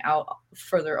being out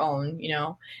for their own,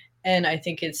 And I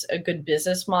think it's a good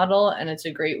business model, and it's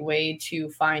a great way to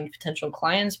find potential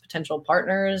clients, potential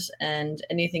partners, and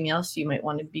anything else you might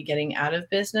want to be getting out of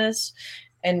business.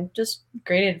 And just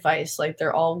great advice. Like,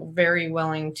 they're all very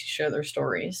willing to share their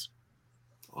stories.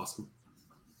 Awesome.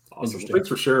 Thanks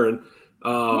for sharing.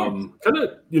 Kind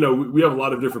of, we have a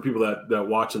lot of different people that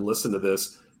watch and listen to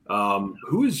this.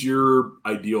 Who is your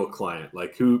ideal client?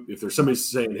 Like, if there's somebody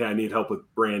saying, hey, I need help with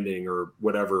branding or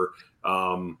whatever,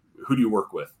 who do you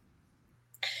work with?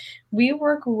 We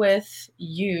work with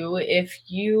you if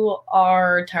you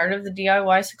are tired of the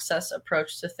DIY success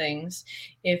approach to things,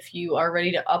 if you are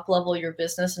ready to up-level your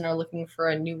business and are looking for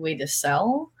a new way to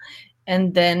sell,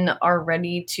 and then are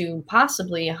ready to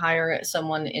possibly hire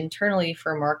someone internally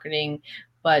for marketing,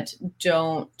 but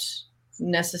don't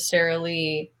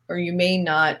necessarily, or you may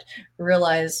not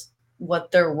realize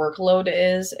what their workload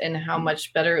is and how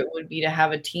much better it would be to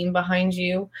have a team behind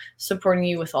you supporting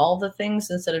you with all the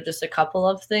things instead of just a couple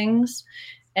of things.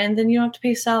 And then you don't have to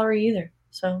pay salary either.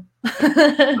 So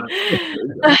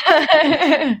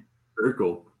very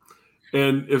cool.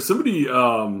 And if somebody,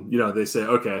 they say,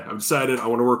 okay, I'm decided I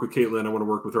want to work with Caitlin, I want to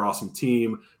work with her awesome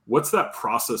team, what's that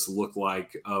process look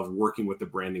like of working with the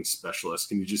branding specialist?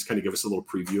 Can you just kind of give us a little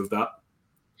preview of that?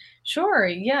 Sure.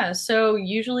 Yeah. So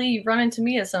usually you run into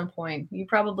me at some point. You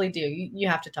probably do. You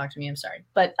have to talk to me. I'm sorry.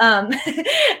 But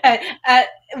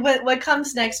what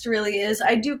comes next really is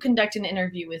I do conduct an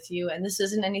interview with you, and this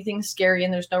isn't anything scary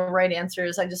and there's no right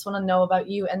answers. I just want to know about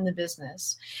you and the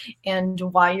business and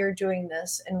why you're doing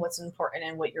this and what's important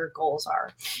and what your goals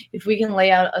are. If we can lay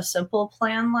out a simple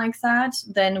plan like that,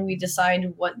 then we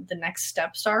decide what the next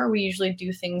steps are. We usually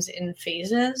do things in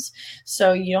phases,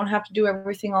 so you don't have to do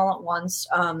everything all at once.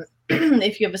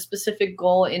 if you have a specific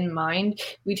goal in mind,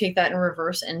 we take that and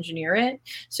reverse engineer it.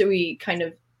 So we kind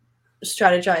of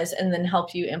strategize and then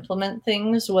help you implement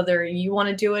things. Whether you want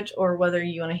to do it or whether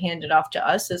you want to hand it off to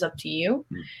us is up to you.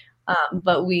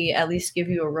 But we at least give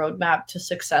you a roadmap to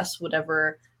success,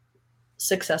 whatever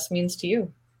success means to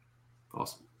you.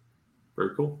 Awesome.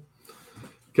 Very cool.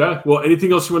 Okay. Well,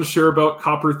 anything else you want to share about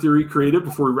Copper Theory Creative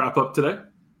before we wrap up today?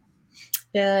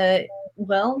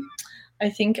 Well, I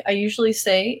think I usually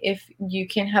say, if you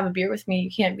can't have a beer with me, you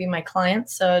can't be my client.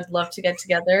 So I'd love to get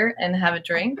together and have a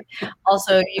drink.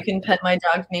 Also, you can pet my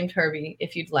dog named Herbie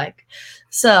if you'd like.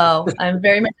 So I'm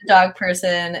very much a dog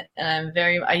person, and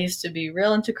I used to be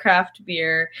real into craft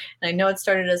beer. And I know it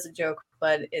started as a joke,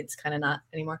 but it's kind of not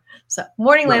anymore. So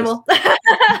Morning Label. I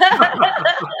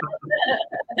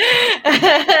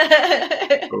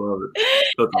love it.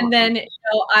 That's And awesome. then,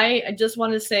 I just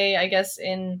want to say, I guess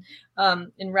in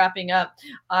wrapping up,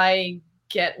 I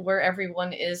get where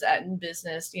everyone is at in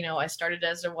business. I started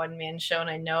as a one-man show, and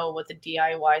I know what the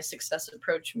DIY success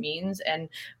approach means. And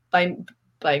by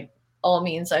all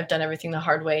means, I've done everything the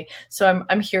hard way. So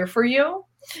I'm here for you.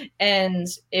 And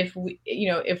if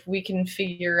we can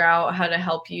figure out how to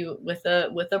help you with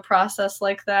a process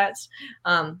like that,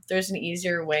 there's an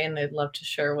easier way, and I'd love to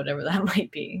share whatever that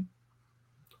might be.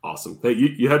 Awesome. Hey,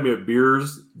 you had me at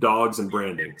beers, dogs, and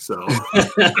branding. So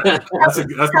that's a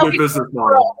good business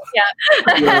model. Yeah.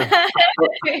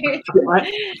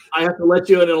 I have to let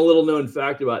you in on a little known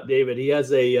fact about David. He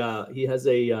has a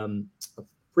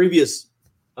previous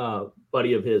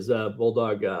buddy of his,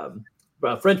 bulldog,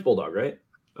 French bulldog, right?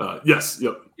 Yes.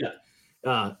 Yep. Yeah.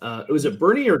 Was it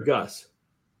Bernie or Gus?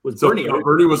 Bernie?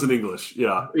 Bernie was in English.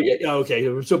 Yeah.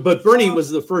 Okay. So, but Bernie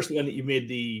was the first one that you made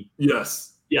the. Yes.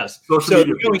 So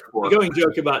the going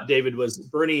joke about David was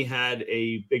Bernie had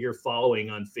a bigger following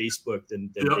on Facebook than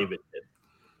David did.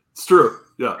 It's true.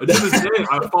 Yeah. And to this day,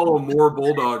 I follow more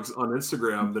bulldogs on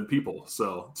Instagram than people.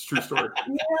 So it's a true story.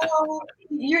 No,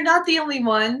 you're not the only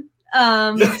one.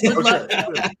 Okay.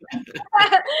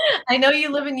 I know you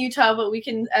live in Utah, but we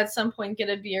can at some point get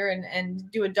a beer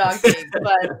and do a dog gig.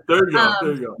 But There you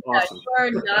go. Awesome. You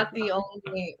are not the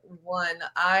only one.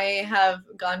 I have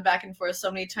gone back and forth so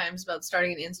many times about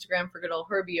starting an Instagram for good old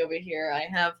Herbie over here. I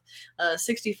have a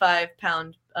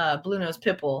 65-pound blue nose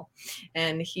pit bull,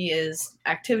 and he is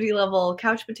activity level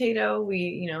couch potato.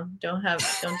 We don't do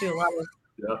a lot of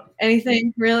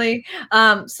anything really.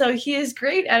 So he is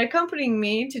great at accompanying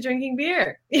me to drinking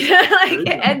beer.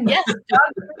 And yes, dog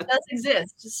food does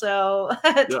exist. So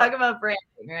talk about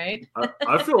branding, right?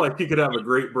 I feel like he could have a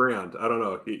great brand. I don't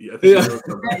know. I think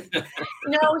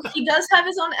he does have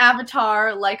his own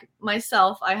avatar, like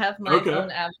myself. I have my own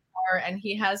avatar, and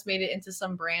he has made it into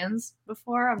some brands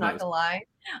before. I'm not gonna lie.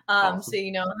 Awesome. So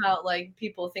how like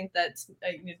people think that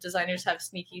designers have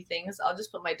sneaky things. I'll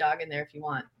just put my dog in there if you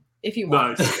want.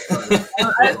 Nice.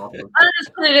 I'll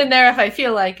just put it in there if I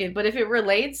feel like it. But if it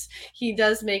relates, he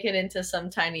does make it into some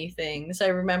tiny things. I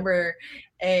remember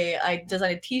I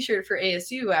designed a T-shirt for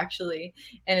ASU actually,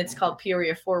 and it's called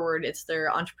Peoria Forward. It's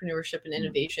their entrepreneurship and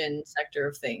innovation sector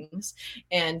of things.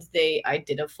 And I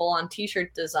did a full-on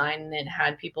T-shirt design, and it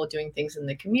had people doing things in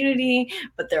the community.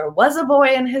 But there was a boy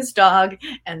and his dog,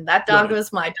 and that dog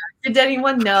was my dog. Did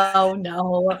anyone know?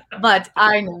 No, but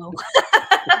I know.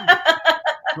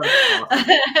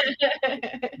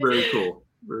 Very cool.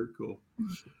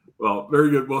 Well, very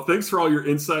good. Well, thanks for all your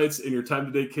insights and your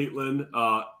time today, Caitlin.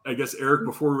 I guess, Eric,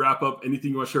 before we wrap up,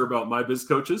 anything you want to share about My Biz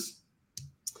Coaches?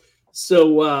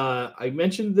 So I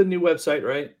mentioned the new website,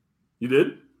 right? You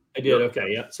did? I did. Okay.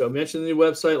 Yeah. So I mentioned the new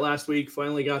website last week.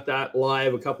 Finally got that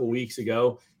live a couple weeks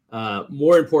ago.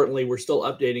 More importantly, we're still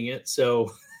updating it.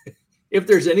 So if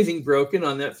there's anything broken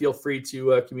on that, feel free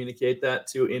to communicate that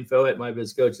to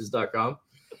info@mybizcoaches.com.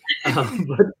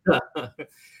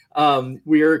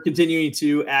 We are continuing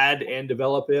to add and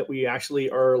develop it. We actually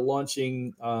are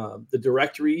launching the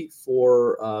directory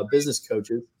for business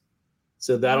coaches.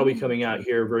 So that'll be coming out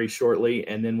here very shortly.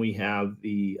 And then we have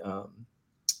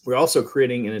we're also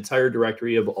creating an entire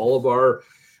directory of all of our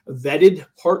vetted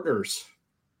partners.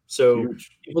 So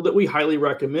people that we highly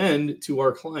recommend to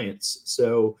our clients.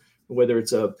 So whether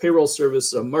it's a payroll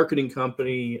service, a marketing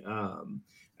company,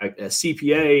 a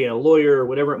CPA, a lawyer,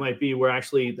 whatever it might be,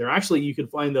 you can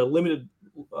find the limited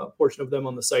portion of them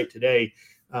on the site today,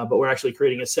 but we're actually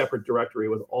creating a separate directory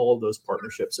with all of those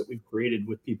partnerships that we've created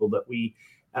with people that we,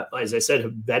 as I said,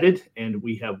 have vetted and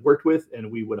we have worked with,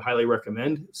 and we would highly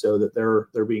recommend, so that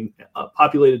they're being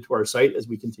populated to our site as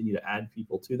we continue to add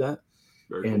people to that.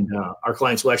 And our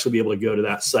clients will actually be able to go to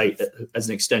that site as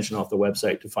an extension off the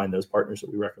website to find those partners that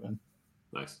we recommend.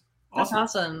 Nice. That's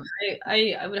awesome.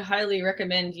 I would highly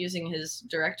recommend using his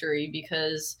directory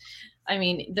because, I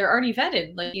mean, they're already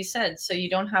vetted, like you said, so you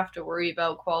don't have to worry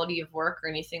about quality of work or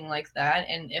anything like that.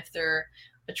 And if they're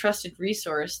a trusted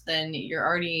resource, then you're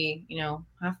already,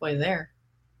 halfway there.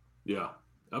 Yeah,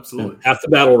 absolutely. Half the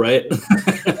battle, right?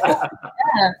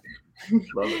 Yeah.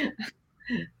 Love it.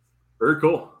 Very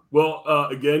cool. Well,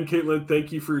 again, Caitlin,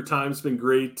 thank you for your time. It's been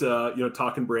great,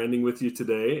 talking branding with you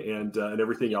today and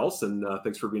everything else. And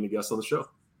thanks for being a guest on the show.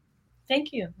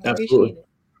 Thank you. Absolutely. Appreciate it.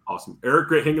 Awesome. Eric,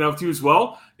 great hanging out with you as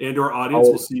well. And to our audience,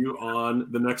 we'll see you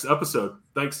on the next episode.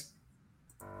 Thanks.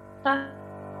 Bye.